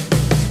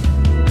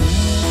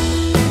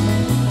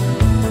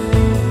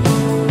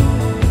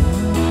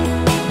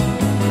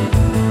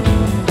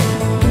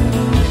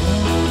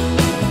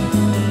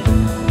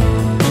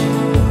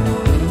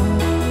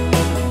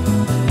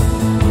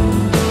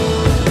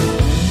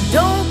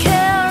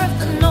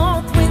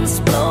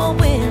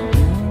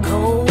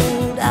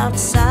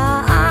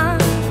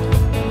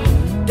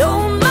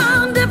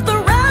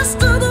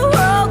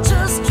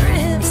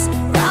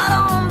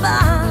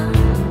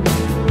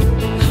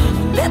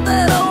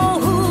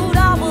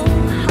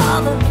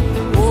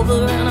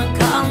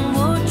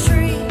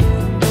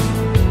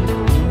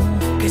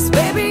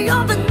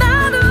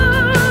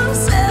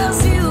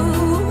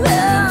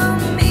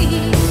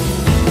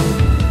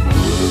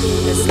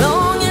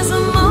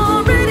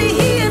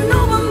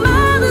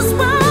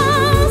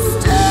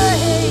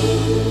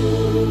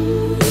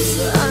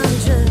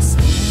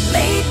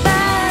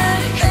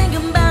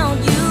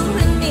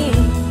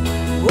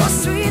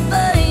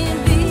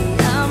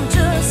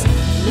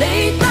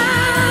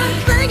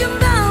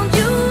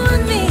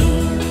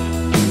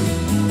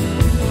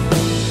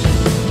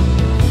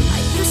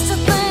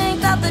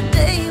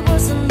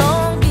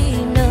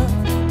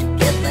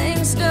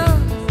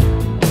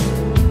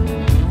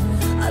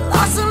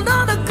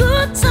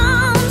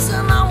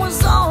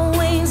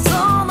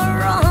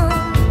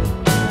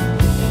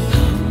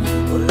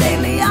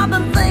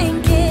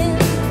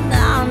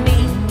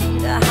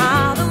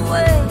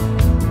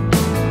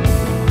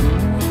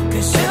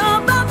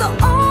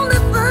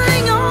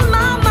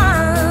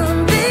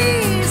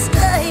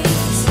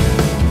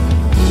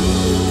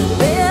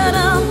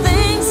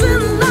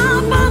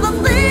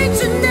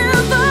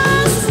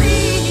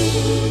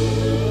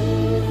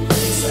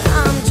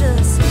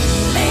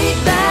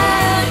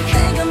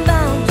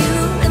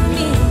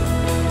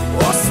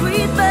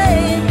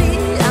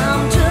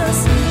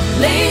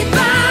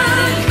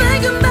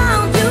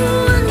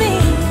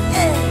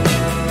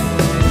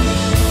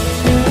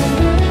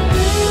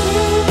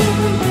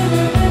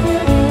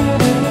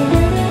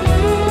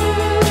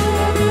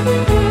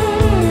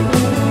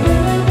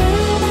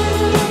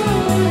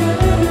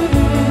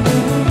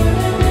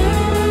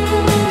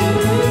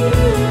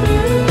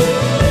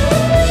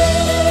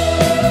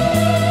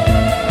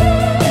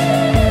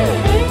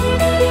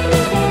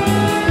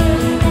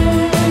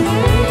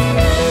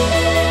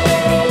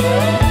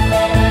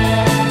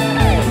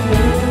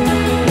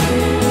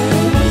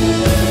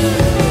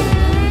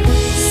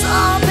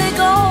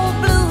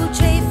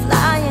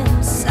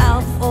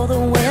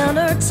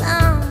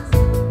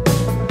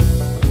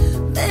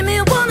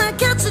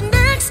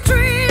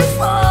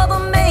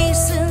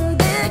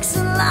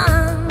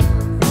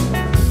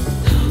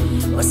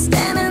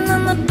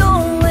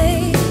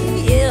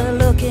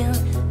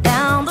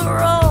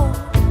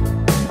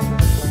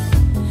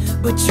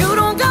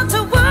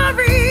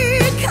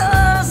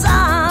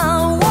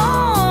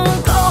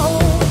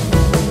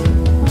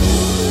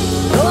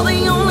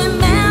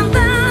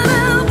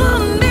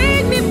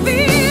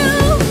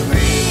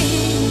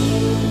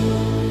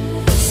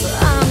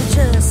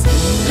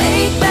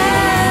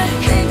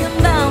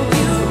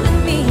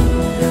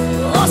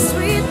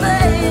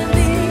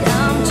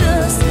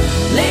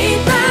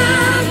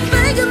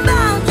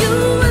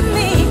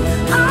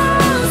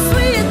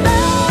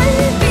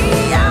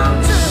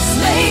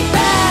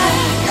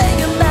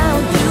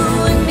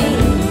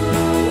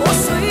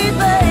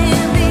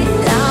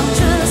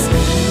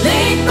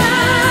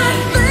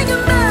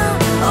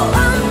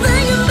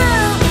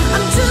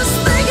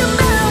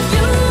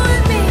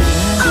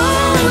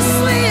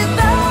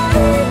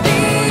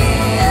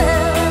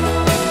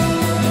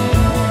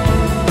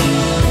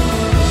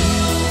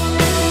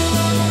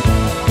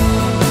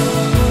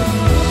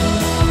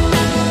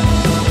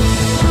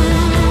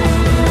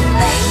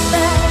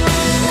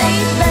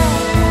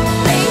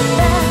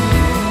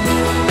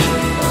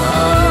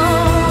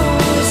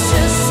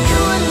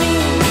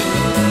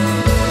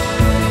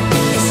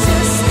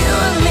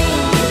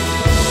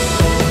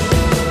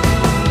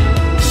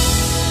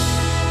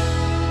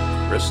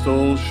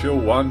 Crystal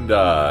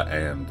Shawanda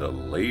and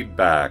Laid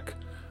Back.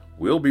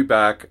 We'll be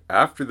back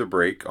after the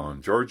break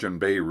on Georgian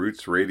Bay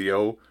Roots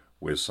Radio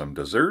with some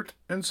dessert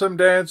and some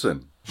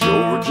dancing.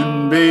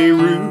 Georgian Bay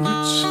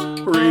Roots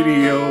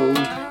Radio.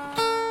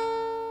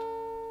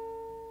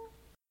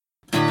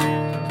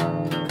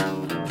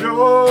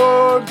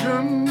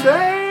 Georgian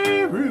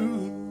Bay Roots.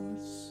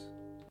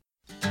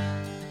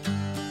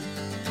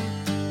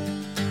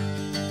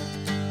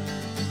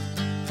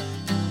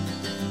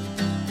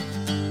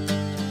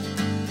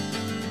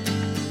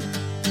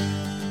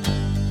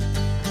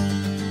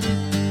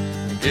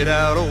 Get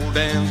out old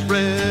Dan's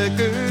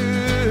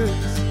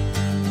records.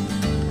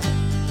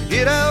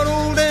 Get out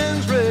old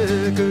Dan's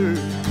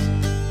records.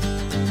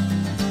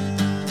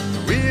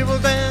 We will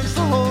dance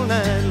the whole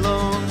night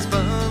long. It's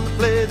fun to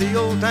play the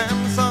old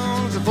time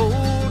songs. If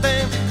old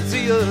Dan could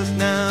see us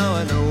now,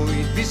 I know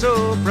he'd be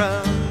so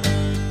proud.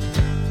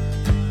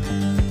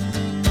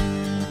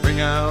 Bring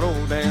out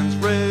old Dan's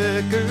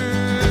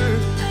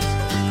records.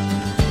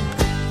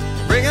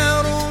 Bring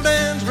out old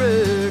Dan's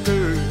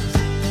records.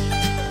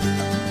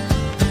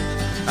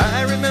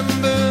 I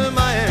remember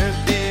my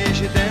Aunt Dee,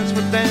 she danced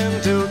with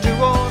Dan till 2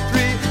 or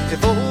 3.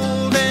 If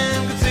old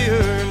Dan could see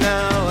her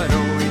now, I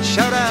know he'd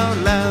shout out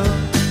loud.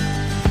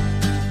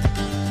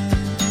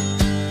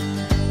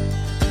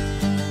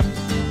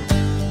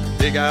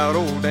 Dig out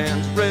old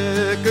Dan's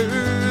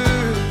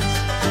records.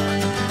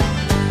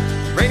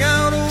 Bring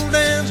out old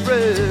Dan's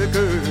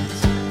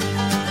records.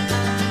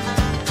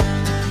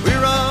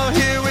 We're all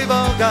here, we've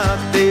all got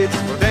dates.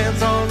 We'll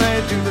dance all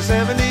night to the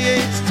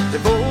 78s.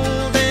 If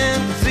old Dan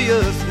could see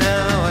us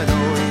now, I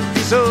know he'd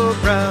be so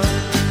proud.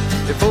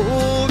 If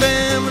old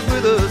Dan was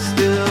with us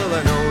still,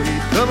 I know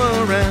he'd come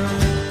around.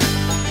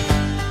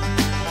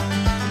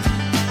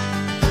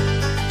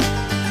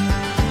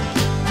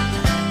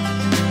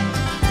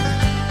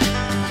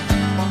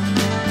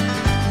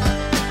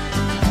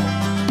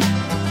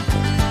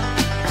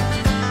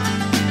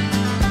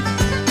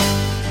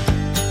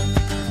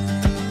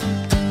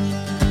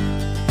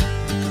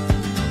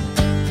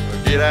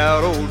 Get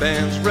out old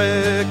Dan's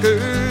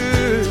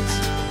records.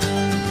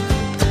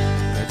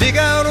 Dig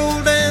out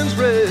old Dan's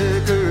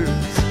records.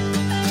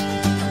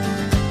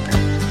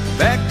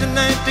 Back to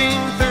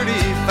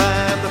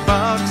 1935, the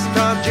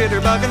foxtrot,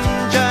 jitterbug and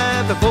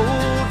jive. If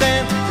old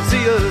Dan could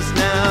see us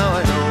now,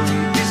 I know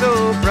he'd be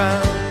so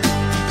proud.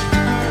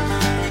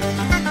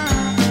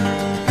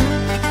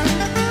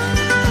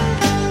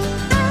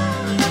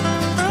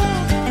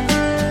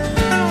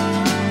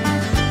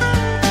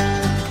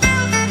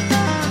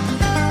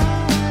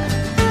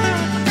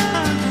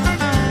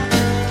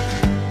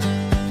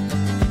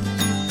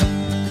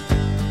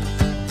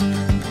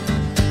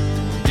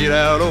 Get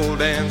out old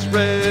Dan's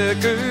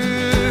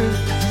records.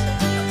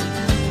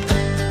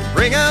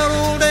 Bring out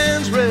old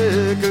Dan's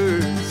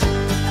records.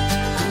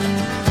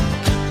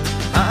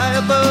 High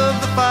above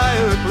the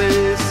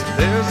fireplace,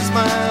 there's a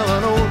smile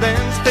on old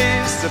Dan's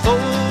face. If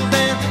old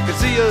Dan could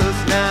see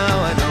us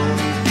now, I know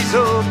he'd be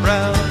so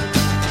proud.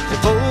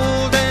 If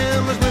old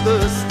Dan was with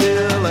us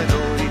still, I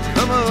know he'd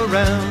come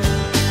around.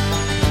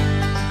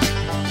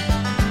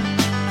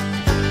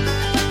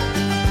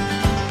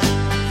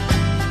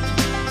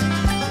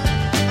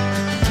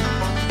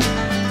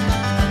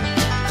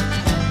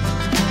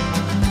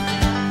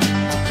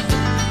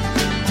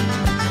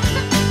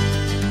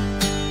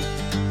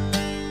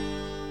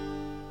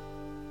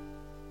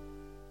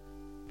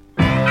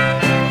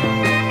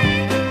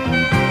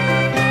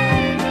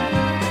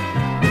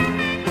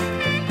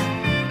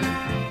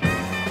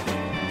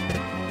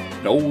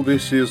 No,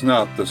 this is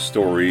not the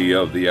story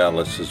of the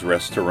Alice's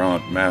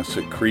Restaurant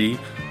Massacre,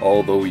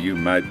 although you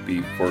might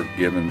be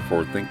forgiven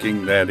for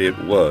thinking that it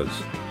was.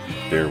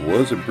 There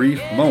was a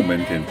brief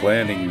moment in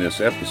planning this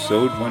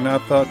episode when I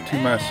thought to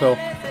myself,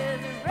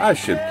 I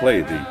should play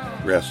the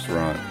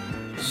restaurant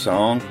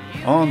song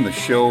on the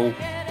show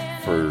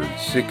for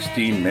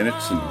 16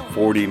 minutes and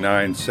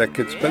 49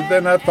 seconds, but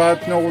then I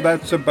thought, no,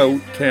 that's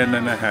about 10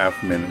 and a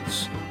half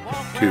minutes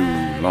too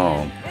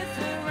long.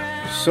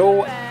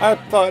 So I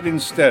thought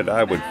instead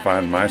I would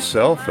find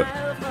myself a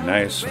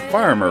nice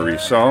farmery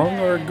song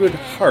or a good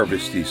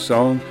harvesty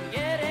song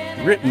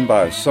written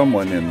by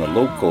someone in the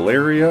local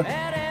area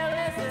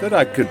that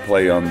I could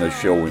play on the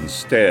show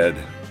instead.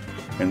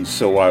 And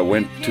so I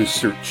went to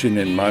searching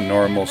in my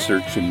normal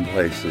searching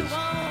places.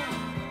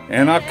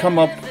 And I come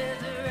up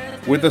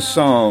with a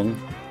song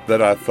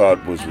that I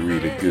thought was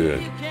really good.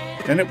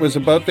 And it was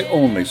about the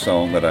only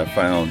song that I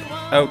found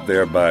out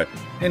there by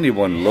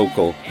anyone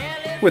local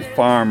with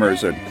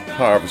farmers and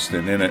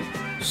harvesting in it.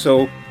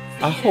 So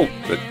I hope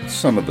that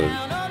some of the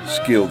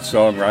skilled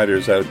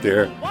songwriters out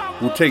there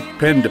will take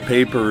pen to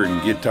paper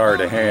and guitar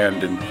to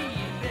hand and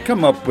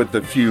come up with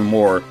a few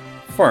more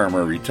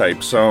farmery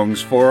type songs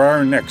for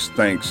our next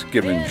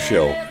Thanksgiving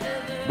show.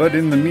 But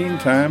in the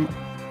meantime,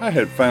 I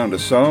had found a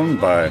song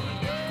by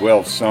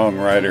Guelph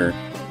songwriter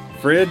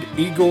Fred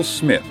Eagle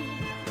Smith,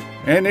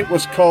 and it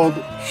was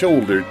called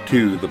Shoulder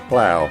to the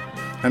Plow.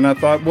 And I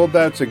thought, well,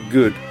 that's a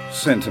good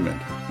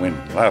sentiment. When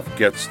life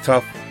gets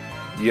tough,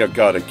 you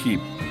gotta keep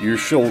your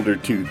shoulder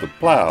to the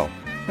plow.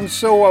 And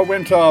so I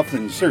went off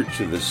in search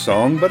of this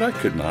song, but I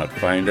could not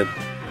find it.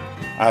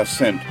 I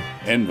sent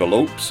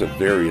envelopes of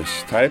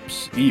various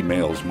types,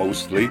 emails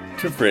mostly,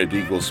 to Fred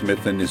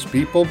Eaglesmith and his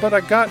people, but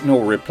I got no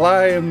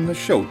reply, and the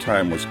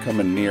showtime was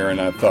coming near, and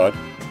I thought,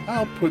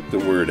 I'll put the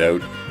word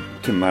out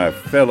to my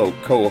fellow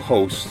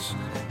co-hosts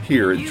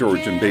here at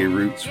Georgian Bay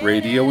Roots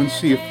Radio and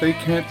see if they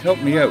can't help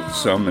me out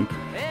some. And,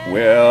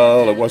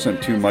 well, it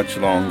wasn't too much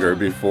longer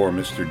before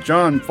Mr.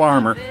 John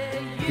Farmer,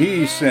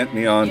 he sent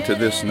me on to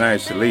this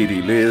nice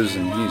lady Liz,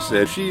 and he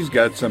said she's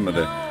got some of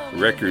the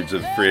records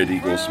of Fred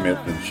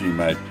Eaglesmith and she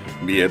might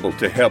be able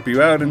to help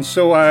you out. And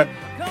so I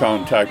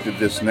contacted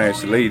this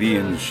nice lady,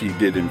 and she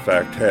did in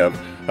fact have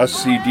a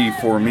CD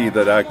for me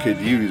that I could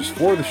use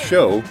for the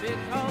show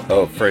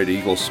of Fred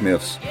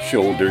Eaglesmith's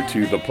Shoulder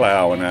to the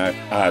Plow. And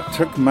I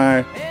took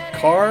my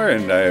car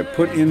and I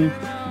put in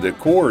the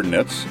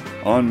coordinates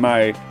on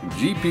my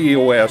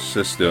GPS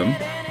system,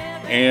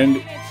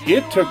 and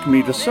it took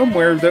me to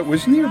somewhere that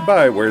was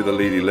nearby where the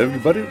lady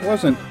lived, but it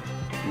wasn't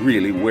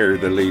really where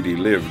the lady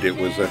lived. It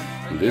was a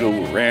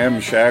little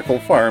ramshackle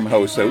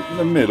farmhouse out in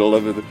the middle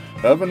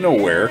of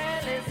nowhere,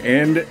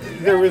 and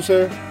there was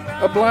a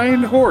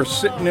blind horse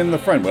sitting in the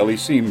front. Well, he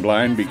seemed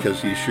blind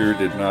because he sure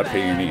did not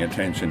pay any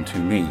attention to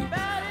me,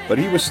 but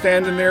he was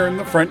standing there in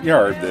the front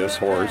yard, this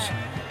horse,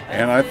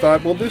 and I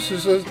thought, well, this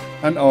is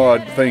an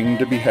odd thing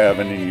to be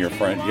having in your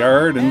front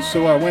yard. And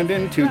so I went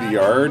into the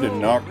yard and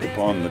knocked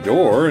upon the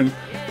door, and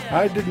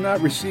I did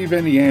not receive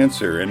any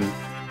answer. And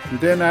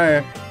then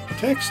I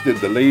texted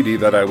the lady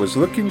that I was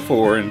looking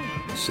for and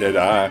said,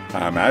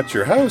 I'm at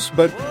your house,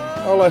 but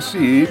all I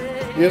see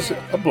is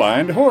a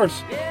blind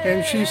horse.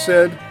 And she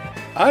said,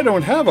 I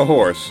don't have a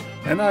horse.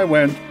 And I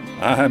went,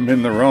 I'm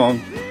in the wrong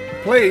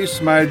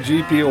place. My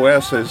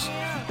GPS has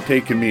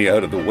taken me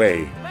out of the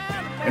way.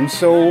 And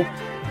so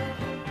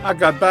I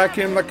got back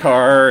in the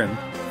car, and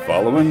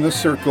following the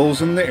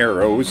circles and the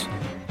arrows,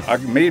 I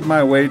made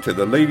my way to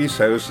the lady's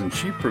house, and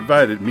she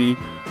provided me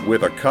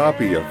with a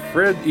copy of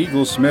Fred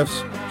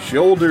Eaglesmith's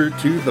Shoulder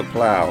to the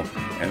Plow.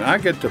 And I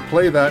get to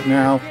play that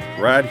now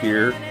right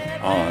here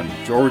on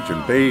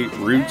Georgian Bay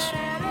Roots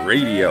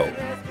Radio.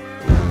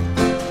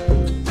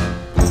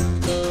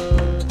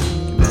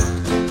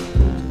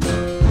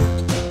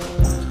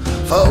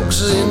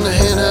 Foxes in the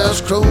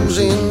henhouse, crows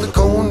in the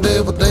corn,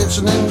 devil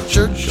dancing in the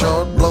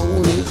churchyard,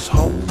 blowing his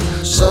horn.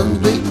 Sun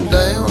beating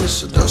down,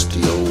 it's a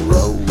dusty old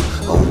road.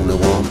 Only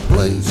one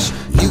place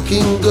you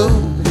can go.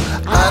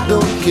 I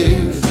don't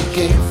care if you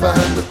can't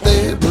find it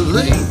there,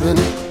 believe in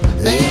it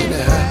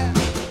anyhow.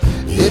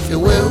 If your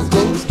well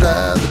goes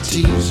dry, the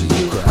tears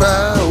you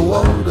cry will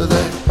water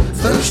that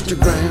thirsty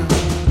ground.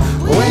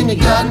 When you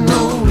got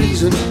no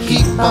reason to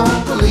keep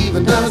on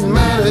believing, doesn't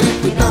matter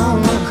if you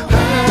don't know how.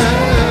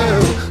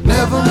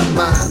 Never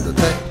mind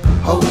that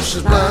horse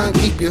is blind,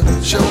 keep your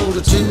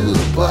shoulder to the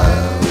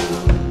plow.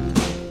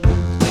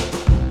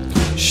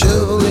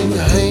 Shovel in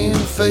your hand,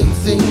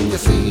 faith in your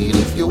feet.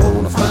 If you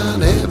wanna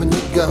find heaven,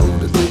 you go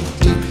to dig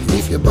deep.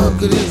 If your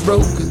bucket is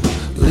broken,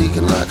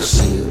 leaking like a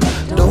seal,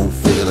 don't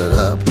fill it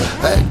up,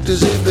 act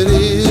as if it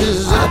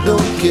is. I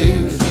don't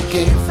care if you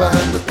can't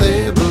find it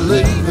there,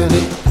 believe in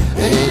it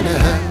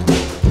anyhow.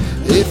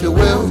 If your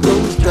well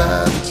goes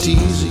dry, the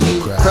tears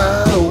you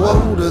cry will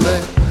water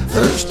that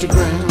thirsty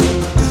ground.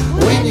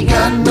 When you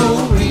got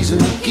no reason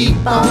to keep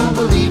on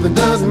believing,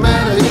 doesn't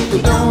matter if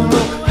you don't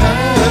know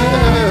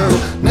how.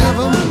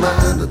 Never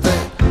mind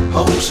that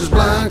horse is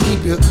blind,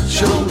 keep your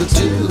shoulder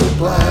to the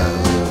plow.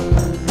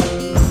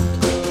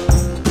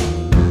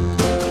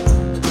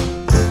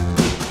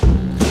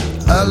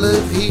 I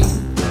live here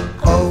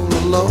all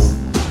alone.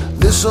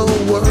 This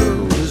old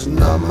world is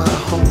not my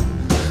home.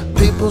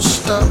 People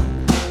stop,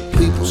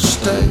 people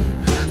stay.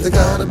 There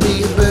gotta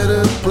be a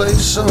better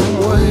place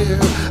somewhere.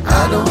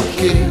 I don't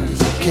care if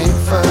you can't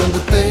find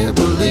it there,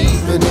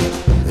 believe in it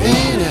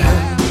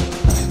anyhow.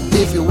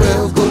 If your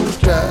well goes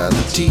dry,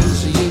 the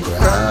tears you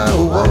cry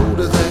will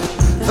water that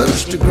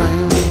thirsty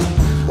ground.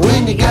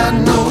 When you got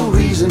no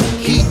reason to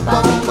keep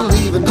on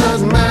believing,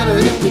 doesn't matter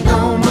if you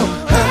don't know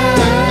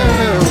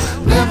how.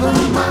 Never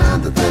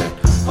mind that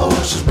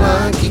horse is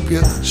blind, keep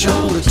your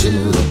shoulder to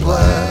the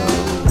plow.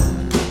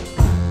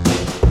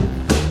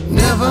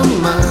 Never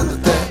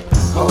mind that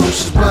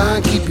horse is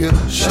blind, keep your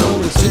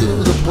shoulder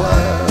to the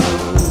plow.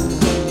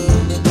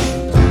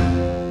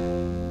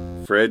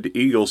 Fred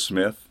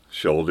Eaglesmith,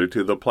 Shoulder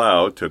to the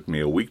Plow. Took me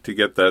a week to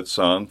get that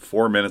song,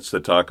 4 minutes to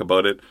talk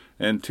about it,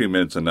 and 2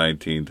 minutes and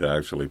 19 to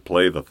actually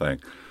play the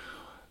thing.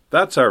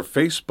 That's our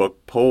Facebook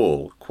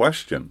poll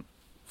question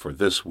for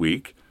this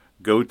week.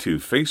 Go to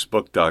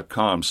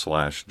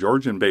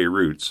facebook.com/Georgian Bay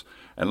Roots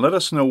and let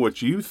us know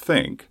what you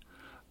think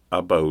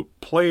about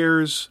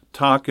players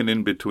talking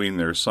in between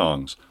their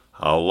songs.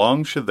 How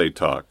long should they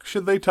talk?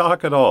 Should they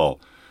talk at all?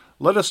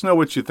 Let us know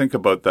what you think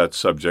about that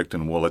subject,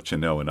 and we'll let you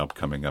know in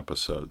upcoming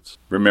episodes.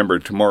 Remember,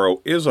 tomorrow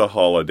is a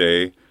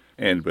holiday,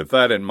 and with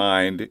that in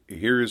mind,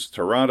 here's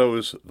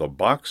Toronto's The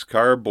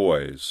Boxcar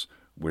Boys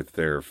with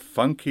their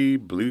funky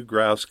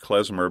bluegrass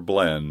klezmer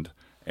blend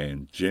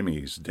and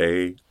Jimmy's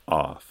Day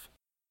Off.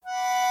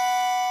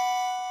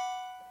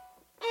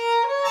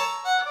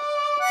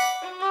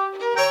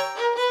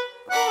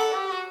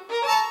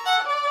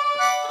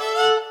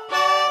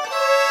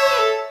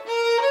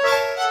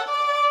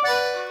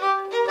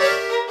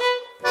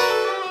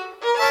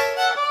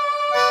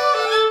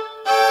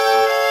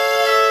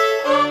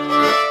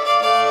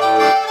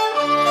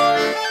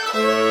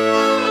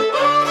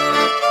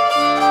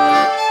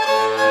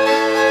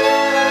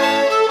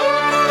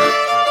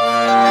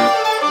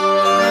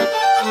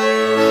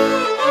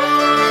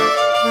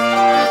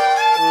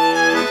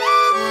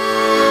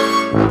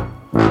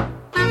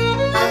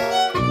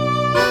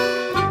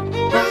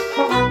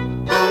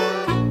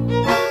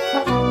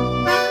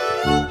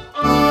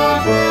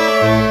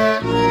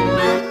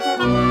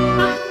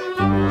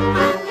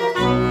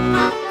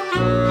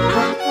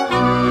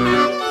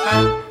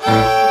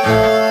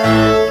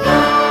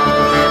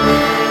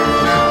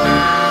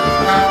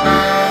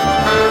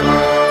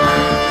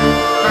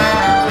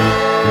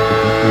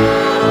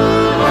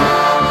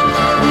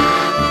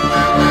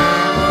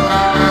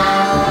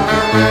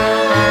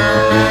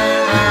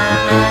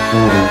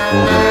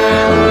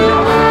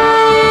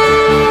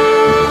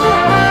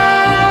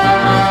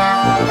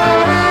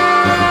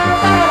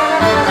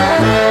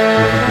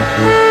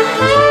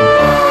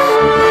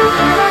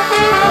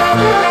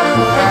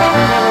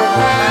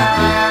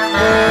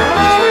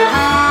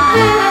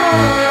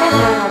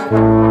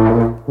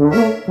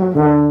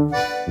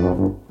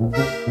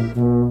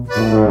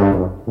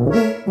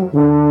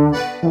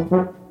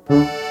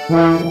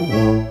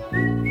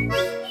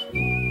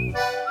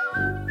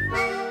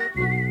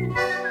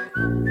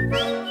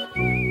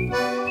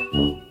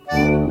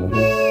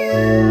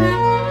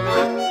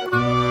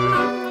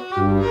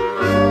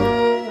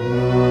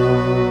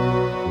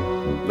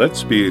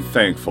 Let's be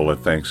thankful at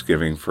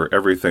Thanksgiving for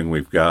everything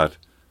we've got,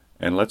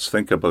 and let's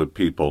think about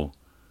people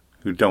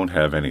who don't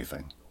have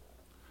anything.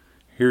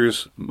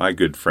 Here's my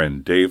good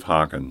friend Dave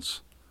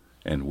Hawkins,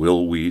 and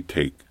Will We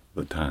Take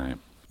the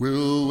Time?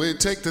 Will we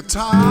take the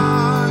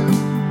time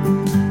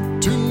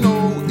to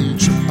know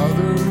each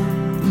other?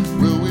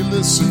 Will we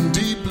listen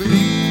deeply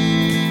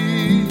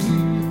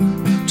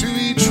to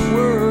each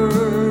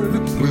word?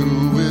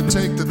 Will we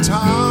take the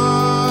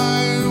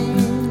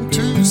time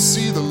to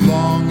see the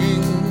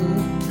longing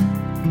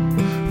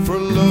for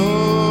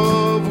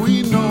love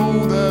we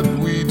know that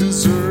we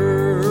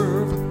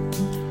deserve?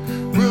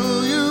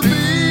 Will you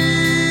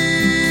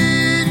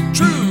be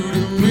true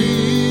to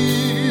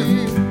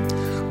me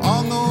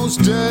on those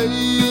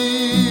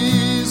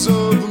days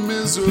of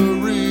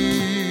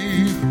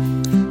misery?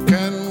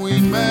 Can we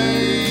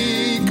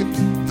make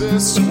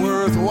this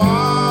worthwhile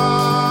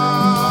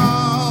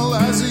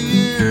as the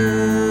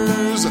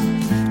years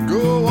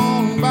go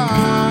on by?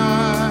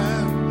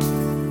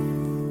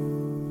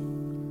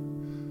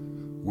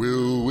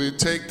 Will we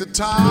take the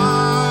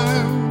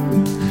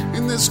time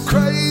in this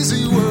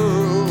crazy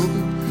world,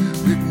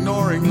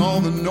 ignoring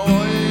all the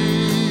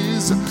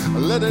noise,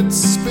 let it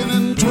spin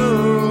and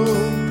twirl,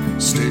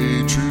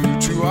 stay true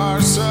to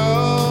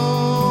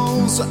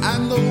ourselves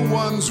and the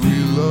ones we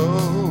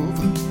love,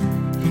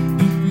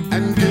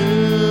 and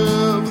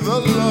give the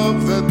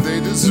love that they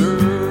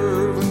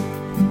deserve?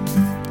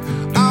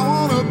 I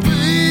wanna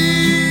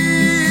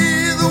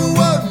be the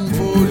one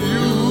for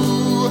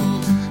you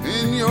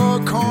in your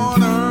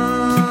corner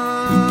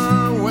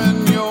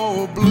when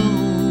you're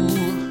blue,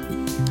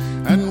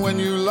 and when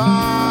you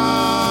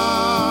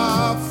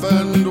laugh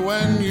and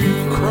when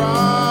you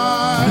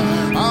cry,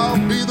 I'll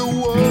be the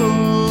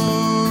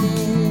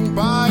one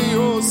by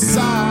your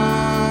side.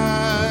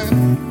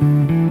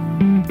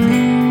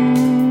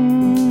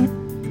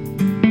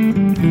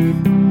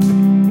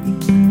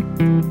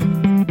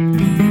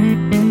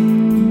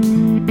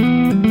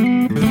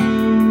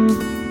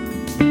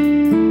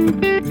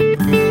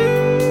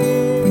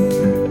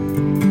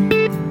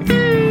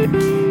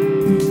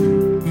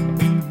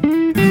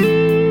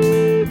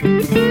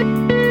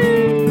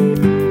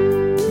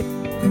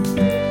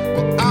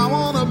 I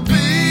wanna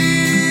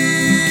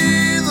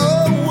be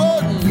the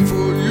one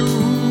for you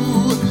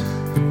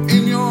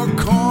in your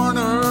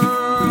corner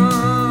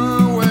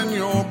when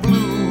you're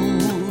blue,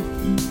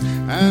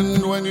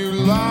 and when you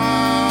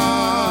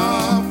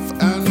laugh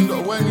and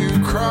when you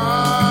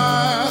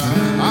cry,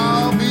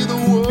 I'll be the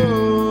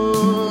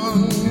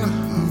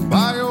one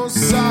by your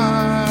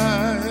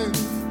side.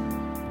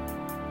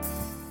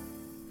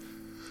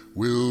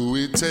 Will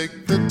we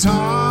take the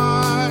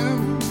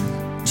time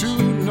to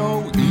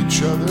know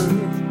each other?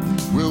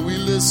 Will we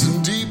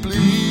listen deeply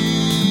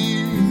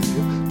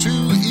to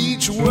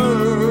each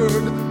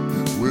word?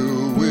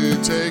 Will we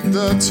take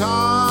the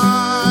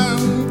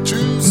time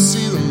to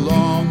see the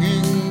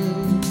longing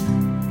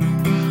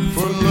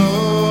for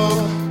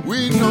love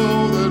we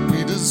know that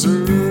we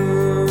deserve?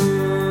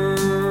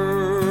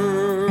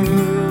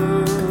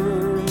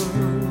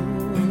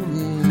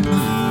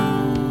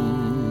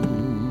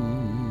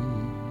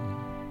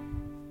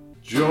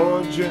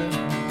 Georgia,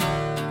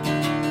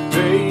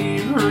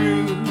 Babe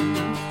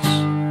Ruth's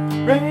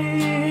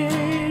radio.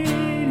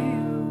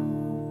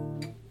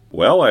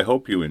 Well, I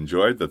hope you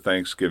enjoyed the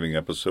Thanksgiving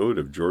episode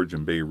of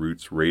Georgian Bay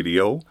Roots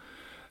Radio.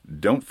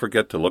 Don't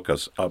forget to look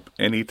us up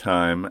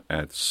anytime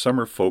at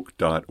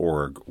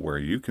summerfolk.org, where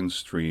you can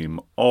stream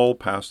all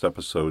past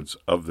episodes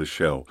of the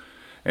show.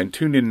 And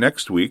tune in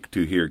next week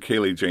to hear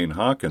Kaylee Jane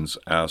Hawkins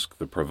ask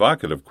the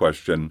provocative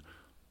question,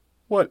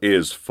 what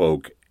is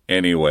folk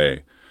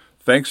anyway?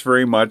 Thanks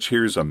very much.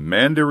 Here's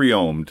Amanda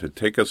Riom to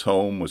take us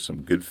home with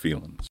some good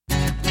feelings.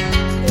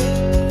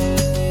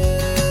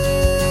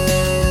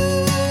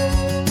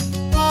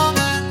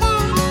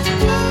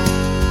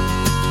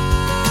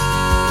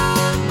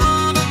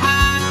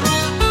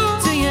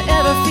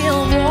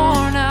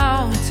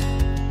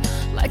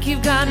 Like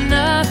you've got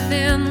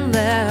nothing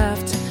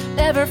left.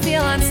 Ever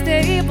feel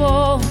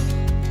unstable,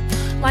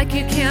 like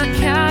you can't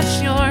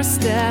catch your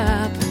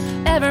step?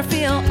 Ever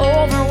feel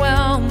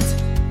overwhelmed,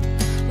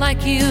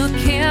 like you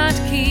can't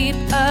keep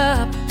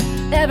up?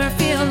 Ever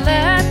feel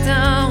let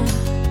down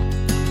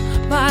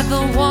by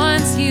the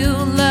ones you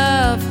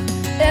love?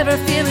 Ever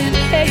feel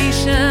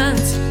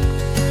impatient,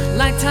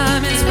 like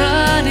time is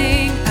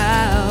running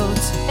out?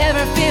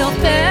 Ever feel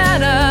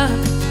fed up,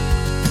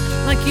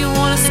 like you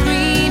wanna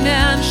scream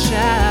and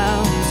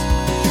shout?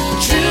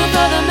 The truth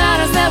of the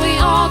matter is that we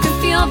all can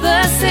feel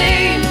the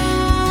same.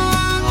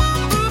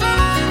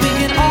 We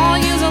can all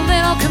use a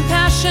little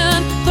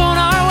compassion thrown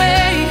our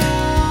way.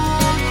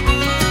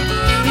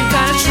 You've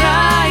gotta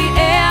try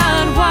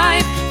and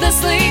wipe the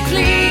slate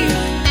clean.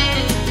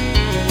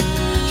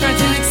 Try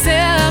to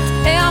accept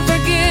and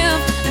forgive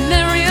and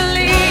then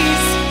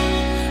release.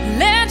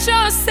 Let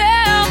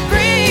yourself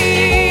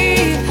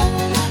breathe.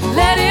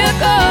 Let it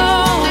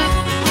go.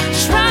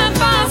 Try and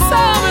find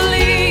some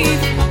relief.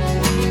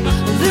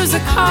 Lose a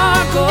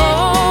cargo.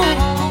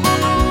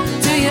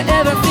 Do you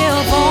ever feel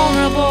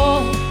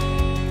vulnerable,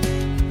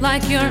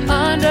 like you're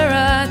under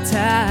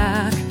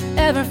attack?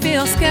 Ever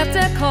feel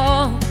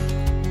skeptical,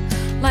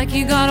 like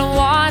you gotta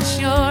watch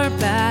your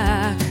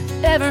back?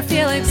 Ever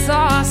feel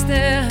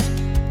exhausted,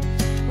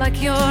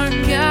 like your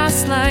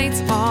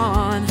gaslight's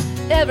on?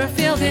 Ever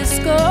feel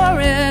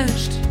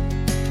discouraged,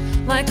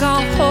 like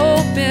all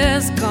hope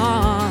is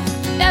gone?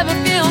 Ever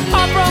feel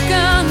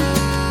heartbroken,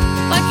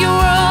 like your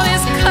world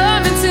is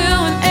coming to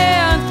an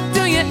end?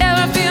 Do you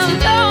ever feel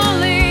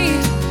lonely,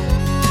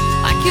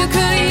 like you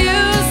could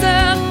use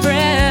a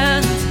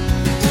friend?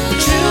 The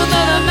truth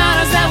of the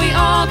matter is that we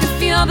all can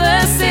feel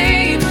the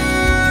same.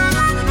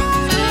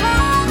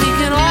 We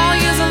can all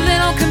use a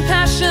little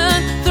compassion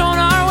thrown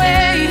our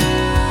way.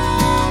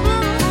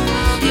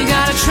 You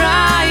gotta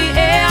try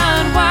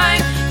and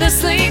wipe the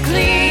slate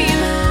clean.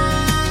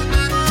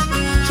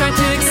 Try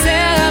to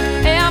accept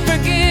and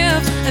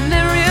forgive and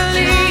then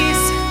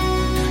release.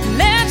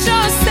 Let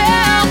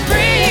yourself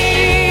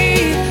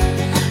breathe.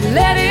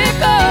 Let it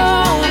go.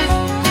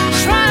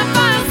 Try to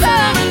find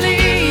some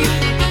relief.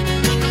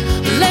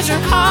 Let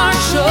your heart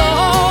show.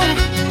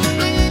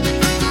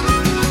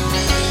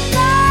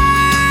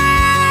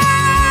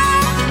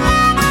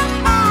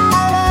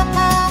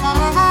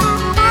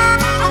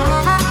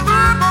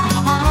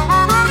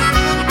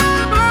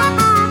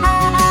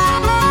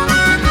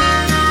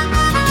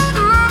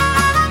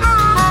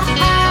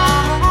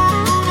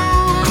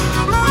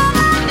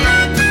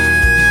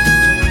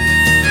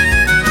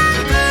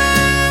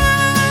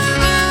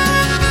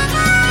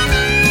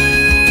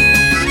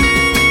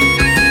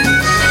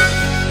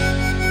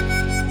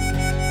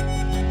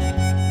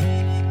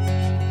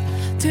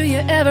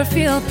 Ever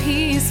feel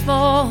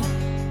peaceful,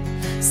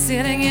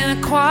 sitting in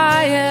a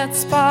quiet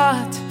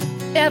spot?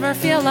 Ever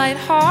feel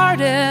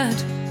lighthearted,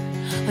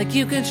 like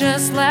you could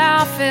just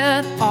laugh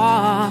it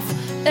off?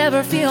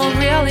 Ever feel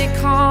really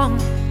calm,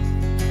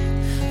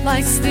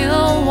 like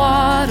still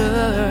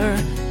water?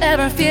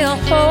 Ever feel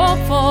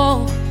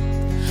hopeful,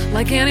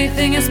 like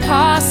anything is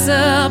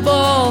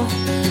possible?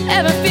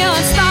 Ever feel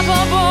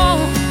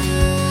unstoppable,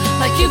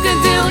 like you can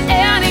do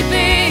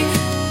anything?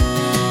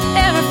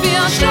 Ever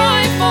feel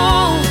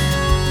joyful?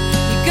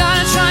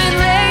 Gotta try and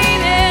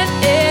rein it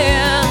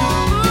in.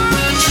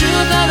 The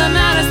truth of the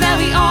matter is that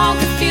we all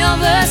can feel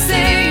the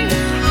same.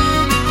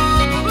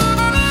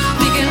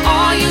 We can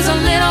all use a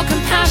little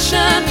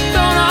compassion.